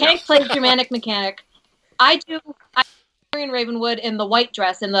 Tank plays Germanic mechanic. I'm Marion Ravenwood in the white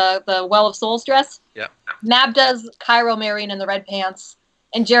dress, in the Well of Souls dress. Yeah. Mab does Cairo Marion in the red pants,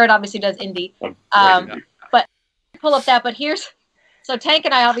 and Jared obviously does Indy. But pull up that. But so Tank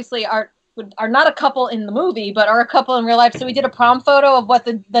and I obviously are not a couple in the movie, but are a couple in real life. So we did a prom photo of what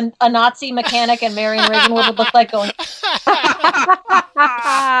a Nazi mechanic and Marion Ravenwood would look like going. That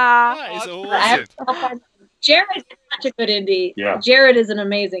is awesome. Jared is such a good Indy. Yeah. Jared is an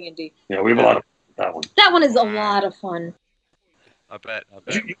amazing Indy. Yeah, we have a lot of that one. That one is a lot of fun. I bet.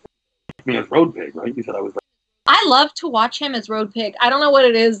 You me as Road Pig, right? You said I was. I love to watch him as Road Pig. I don't know what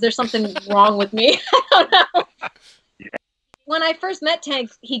it is. There's something wrong with me. I don't know. Yeah. When I first met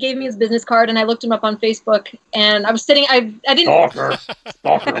Tank, he gave me his business card, and I looked him up on Facebook. And I was sitting. I didn't. Stalker.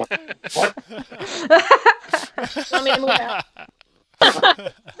 What? Let me move out.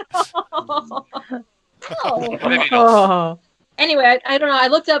 Maybe not. Anyway, I don't know. I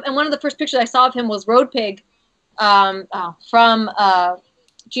looked up, and one of the first pictures I saw of him was Road Pig from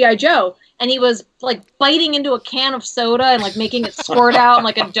G.I. Joe. And he was like biting into a can of soda and like making it squirt out, and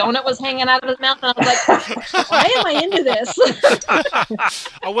like a donut was hanging out of his mouth. And I was like, why am I into this?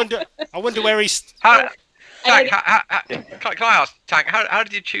 I wonder where he's. Can I ask, Tank, how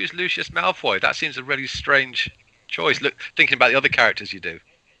did you choose Lucius Malfoy? That seems a really strange choice. Look, thinking about the other characters you do.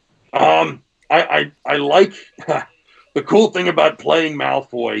 I like the cool thing about playing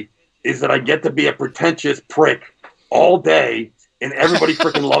Malfoy is that I get to be a pretentious prick all day, and everybody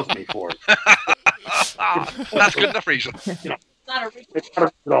freaking loves me for it. That's good enough reason. You know, it's not a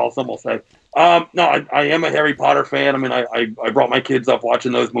reason at all, some will say. No, I am a Harry Potter fan. I mean, I brought my kids up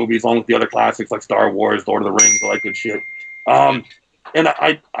watching those movies along with the other classics like Star Wars, Lord of the Rings, all that good shit. And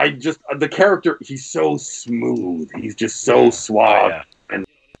I just, the character, he's so smooth. He's just so suave. Yeah. And,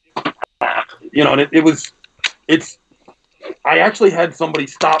 you know, and it's, I actually had somebody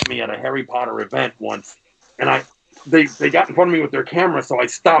stop me at a Harry Potter event once, and they got in front of me with their camera, so I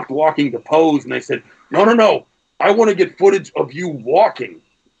stopped walking to pose, and they said, no, I want to get footage of you walking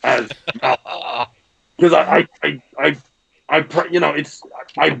as, because I you know, it's,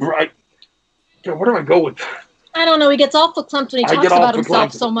 where do I go with that? I don't know. He gets awful clumped when he talks about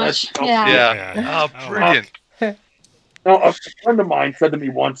himself so much. Yeah. Oh, brilliant. No, a friend of mine said to me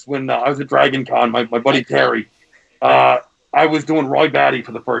once when I was at Dragon Con, my buddy Terry, I was doing Roy Batty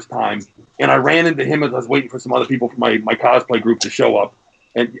for the first time, and I ran into him as I was waiting for some other people from my cosplay group to show up.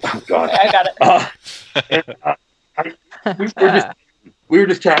 And oh god, I got it. We were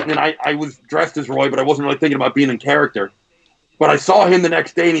just chatting, and I was dressed as Roy, but I wasn't really thinking about being in character. But I saw him the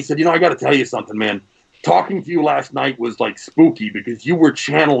next day, and he said, "You know, I got to tell you something, man. Talking to you last night was like spooky because you were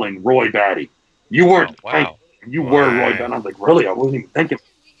channeling Roy Batty. You weren't. You were Roy Batty." And I was like, "Really? I wasn't even thinking."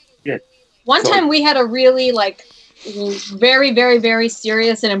 Yeah. One time we had a really very, very, very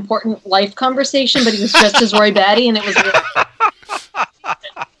serious and important life conversation, but he was dressed as Roy Batty, and it was really...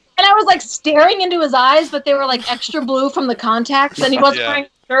 And I was like staring into his eyes, but they were like extra blue from the contacts, and he wasn't wearing a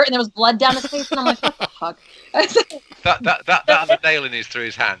shirt, and there was blood down his face, and I'm like, what the fuck? that and the nailing is through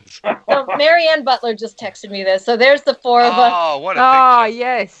his hands. So Marianne Butler just texted me this. So there's the four of us. Oh, what a picture. Oh,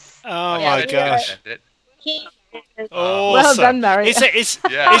 yes. Oh, my gosh. Oh, Awesome. Well done, Mary. Is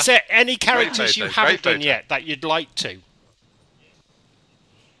there any characters you haven't done yet that you'd like to?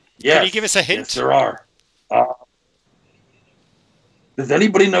 Yes. Can you give us a hint? Yes, there are. Does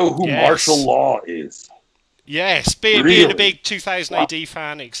anybody know who Martial Law is? Yes, being a big 2000 AD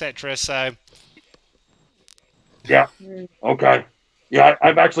fan, etc. So. Yeah. Okay. Yeah,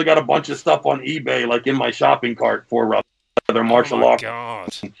 I've actually got a bunch of stuff on eBay, like in my shopping cart for other Martial Law.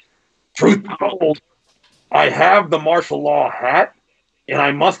 God. Truth be told, I have the Martial Law hat, and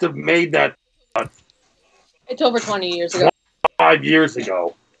I must have made that. It's over 20 years ago. 5 years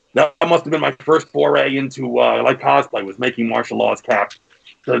ago. That must have been my first foray into cosplay, was making Martial Law's cap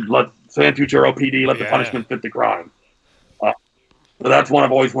to let San Futuro PD let the punishment fit the crime. So that's one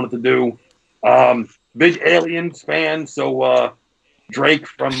I've always wanted to do. Big Aliens fan, so Drake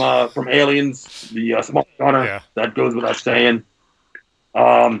from Aliens, the small gunner, that goes without saying.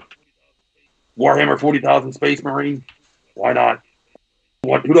 Warhammer 40,000 Space Marine, why not?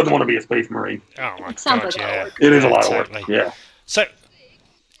 Who doesn't want to be a Space Marine? Oh my God, yeah. It is a lot of work, yeah. So,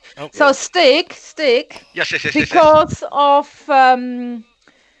 Stick. Yes. Because of our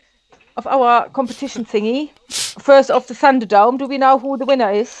competition thingy, first of the Thunderdome, do we know who the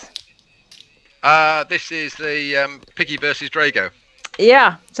winner is? This is the Piggy versus Drago.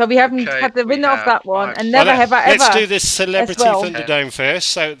 Yeah, so we haven't Okay, had the we winner of have that one, five. and never have I ever. Let's do this Celebrity well. Thunderdome first.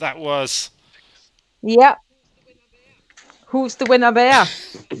 So that was... Yeah. Who's the winner there?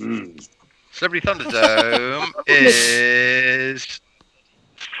 Celebrity Thunderdome is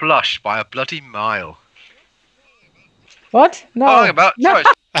Flush by a bloody mile. What? No. Oh, about sorry,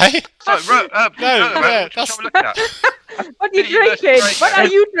 Hey? sorry, No, yeah, what are we looking at? What are you Universe drinking? break. What are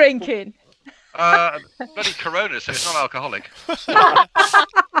you drinking? Bloody Corona, so it's non-alcoholic.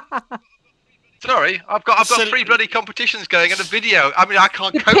 Sorry, I've got 3 bloody competitions going and a video. I mean, I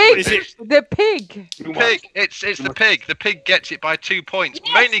can't cope with this. The pig. Pig. It's the pig. The pig gets it by 2 points,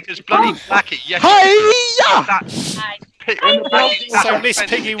 mainly because bloody Blackie. Yes. Hi-ya! So Miss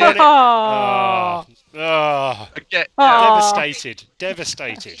Piggy won it. Oh. Oh, Oh.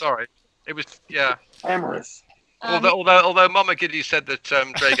 devastated. Sorry, it was Amorous. Although Mama Giddy said that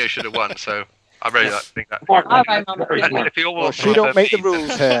Drago should have won, so I really think that. All right, Mama. If he Well, she don't make the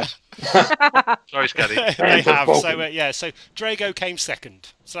rules here. Sorry, Scaddy. They have. So Drago came second.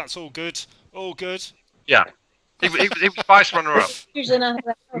 So that's all good. All good. Yeah, he was vice runner-up. Usually not.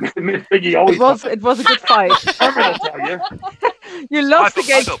 Miss Piggy always. It was a good fight. I'll tell you. You lost I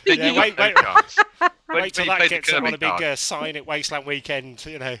against thought Piggy. Yeah, wait till you that played gets the him on a Kirby big sign at Wasteland Weekend.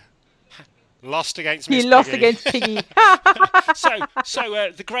 You know, lost against. He Miss lost Piggy. against Piggy. So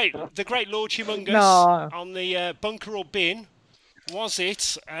the great Lord Humungus No. on the bunker or bin. Was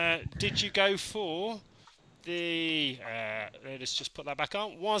it? Did you go for the? Let's just put that back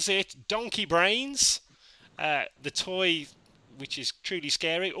on. Was it Donkey Brains, the toy, which is truly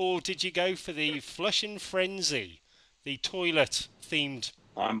scary, or did you go for the Flushing Frenzy, the toilet themed?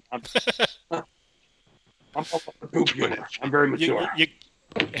 I'm poop humor. I'm very mature. It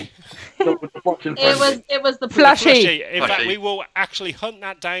was the Flushy. In fact, we will actually hunt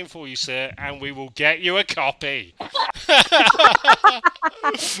that down for you, sir, and we will get you a copy.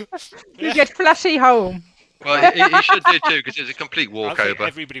 You get Flushy home. Well, he should do too, because it's a complete I think walkover.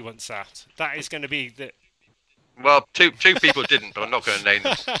 everybody wants that. That is going to be the. Well, two people didn't, but I'm not going to name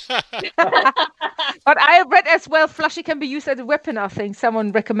them. But I read as well, Flushy can be used as a weapon, I think.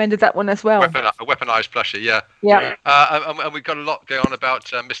 Someone recommended that one as well. A weaponised plushie, yeah. Yeah. And we've got a lot going on about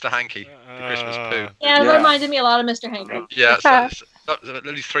Mr. Hanky, the Christmas poo. Yeah, it reminded me a lot of Mr. Hanky. Yeah, so at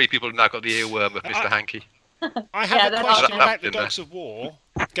least 3 people have now got the earworm of Mr. Hanky. I have a question awesome. about the Dogs of War,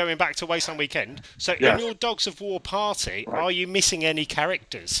 going back to Wasteland Weekend. So in your Dogs of War party, are you missing any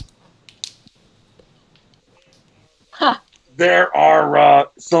characters? There are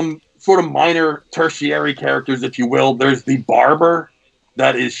some sort of minor tertiary characters, if you will. There's the barber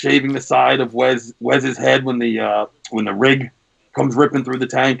that is shaving the side of Wes's head when the rig comes ripping through the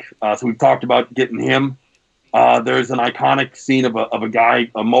tank. So we've talked about getting him. There's an iconic scene of a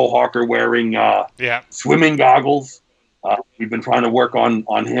guy, a mohawker wearing swimming goggles. We've been trying to work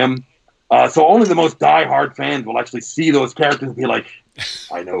on him. So only the most die-hard fans will actually see those characters and be like,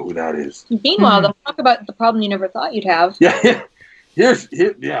 I know who that is. Meanwhile, they'll talk about the problem you never thought you'd have. Yeah, this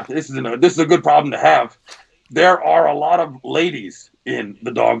is a good problem to have. There are a lot of ladies in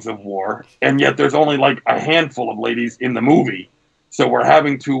the Dogs of War, and yet there's only like a handful of ladies in the movie. So we're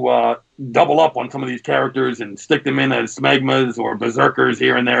having to double up on some of these characters and stick them in as smegmas or berserkers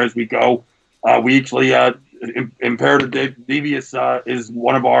here and there as we go. We actually Imperative Devious is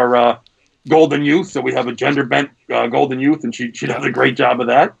one of our golden youth, so we have a gender bent golden youth, and she does a great job of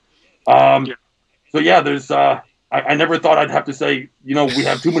that. So yeah, there's I never thought I'd have to say, we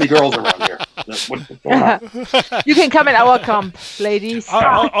have too many girls around here. That's what's going on. You can come in our camp, ladies.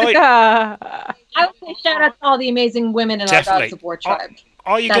 I would say shout out to all the amazing women in our Dogs of War tribe.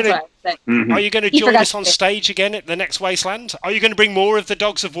 Are you going to join us on stage again at the next Wasteland? Are you going to bring more of the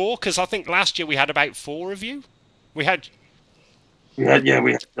Dogs of War? Because I think last year we had about 4 of you. We had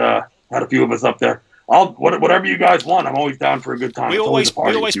a few of us up there. Whatever you guys want, I'm always down for a good time. We always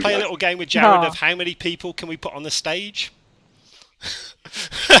play a little game with Jared of how many people can we put on the stage.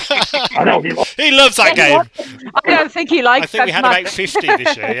 I know he loves that game. I don't think he likes. I think we had about 50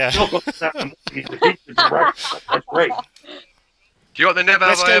 this year. Yeah. That's great. Do you want the never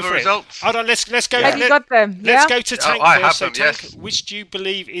have I ever results? Hold on, let's go. Have you got them? Let's go to Tank I first. have So them, Tank, yes. which do you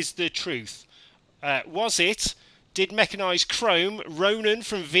believe is the truth? Did Mechanized Chrome Ronan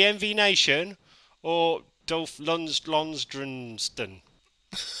from VMV Nation, or Dolph Lundgren?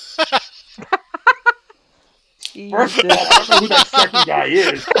 First of all, I don't know who that second guy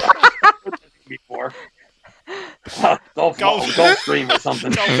is. Before. Gulfstream or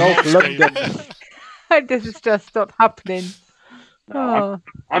something. This is just not happening.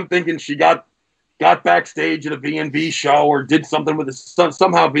 I'm thinking she got got backstage at a V&B show or did something with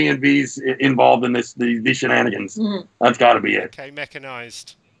somehow V&B's involved in these shenanigans. Mm-hmm. That's got to be it. Okay,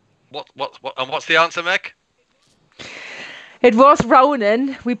 mechanized. What's the answer, Mech? It was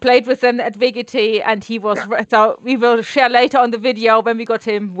Ronan. We played with him at VGT, and he was. So we will share later on the video when we got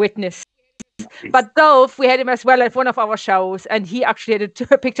him witness. But Dolph, we had him as well at one of our shows, and he actually had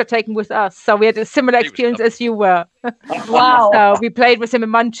a picture taken with us. So we had a similar experience as you were. Wow. So we played with him in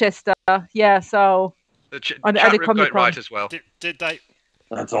Manchester. Yeah, so the chat room got it right as well. Did they?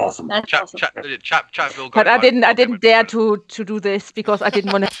 That's awesome. That's awesome. Chatville got but it I right. didn't dare to do this because I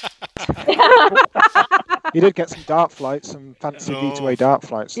didn't want to. He did get some dart flights, some fancy V2A dart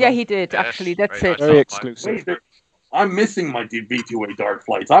flights. Yeah, he did actually. That's it. Very exclusive. I'm missing my V2A dart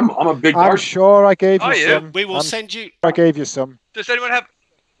flights. I'm a big. I'm sure I gave you some. We will send you. I gave you some. Does anyone have?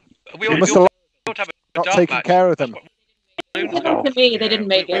 We must have not taken care of them. Give them to me. They didn't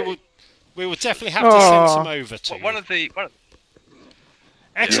make it. We will definitely have to send some over to you. One of the.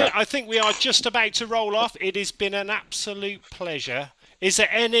 Excellent. I think we are just about to roll off. It has been an absolute pleasure. Is there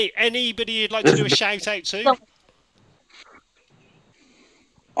anybody you'd like to do a shout out to?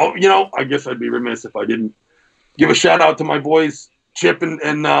 Oh, I guess I'd be remiss if I didn't give a shout out to my boys Chip and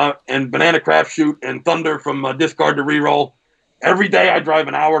Banana Craft Shoot and Thunder from Discard to Reroll. Every day I drive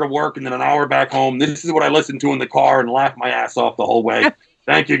an hour to work and then an hour back home. This is what I listen to in the car and laugh my ass off the whole way.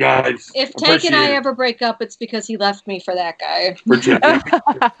 Thank you, guys. If Tank and I ever break up, it's because he left me for that guy. For Chip.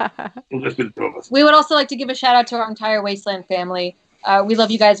 We'll just be the two of us. We would also like to give a shout out to our entire Wasteland family. We love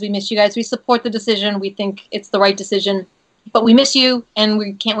you guys. We miss you guys. We support the decision. We think it's the right decision. But we miss you, and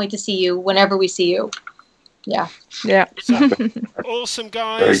we can't wait to see you whenever we see you. Yeah. Awesome,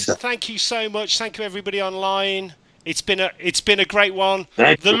 guys. Thank you so much. Thank you, everybody online. It's been a great one.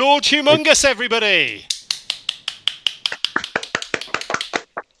 The Lord Humungus, everybody.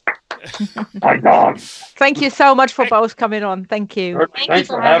 My God. Thank you so much for both coming on. Thank you. Thanks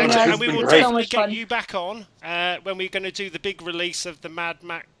for having us. And we will definitely get you back on when we're going to do the big release of the Mad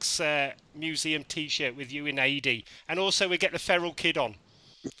Max Museum T-shirt with you in AD, and also we get the Feral Kid on.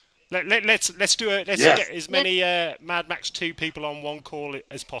 Let's get as many Mad Max 2 people on one call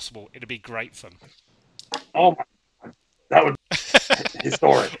as possible. It'll be great fun. Oh, that would be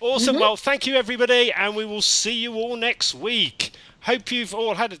historic. Awesome. Well, thank you, everybody, and we will see you all next week. Hope you've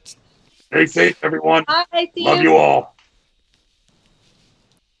all had a... Stay safe, everyone. Bye, Love you all.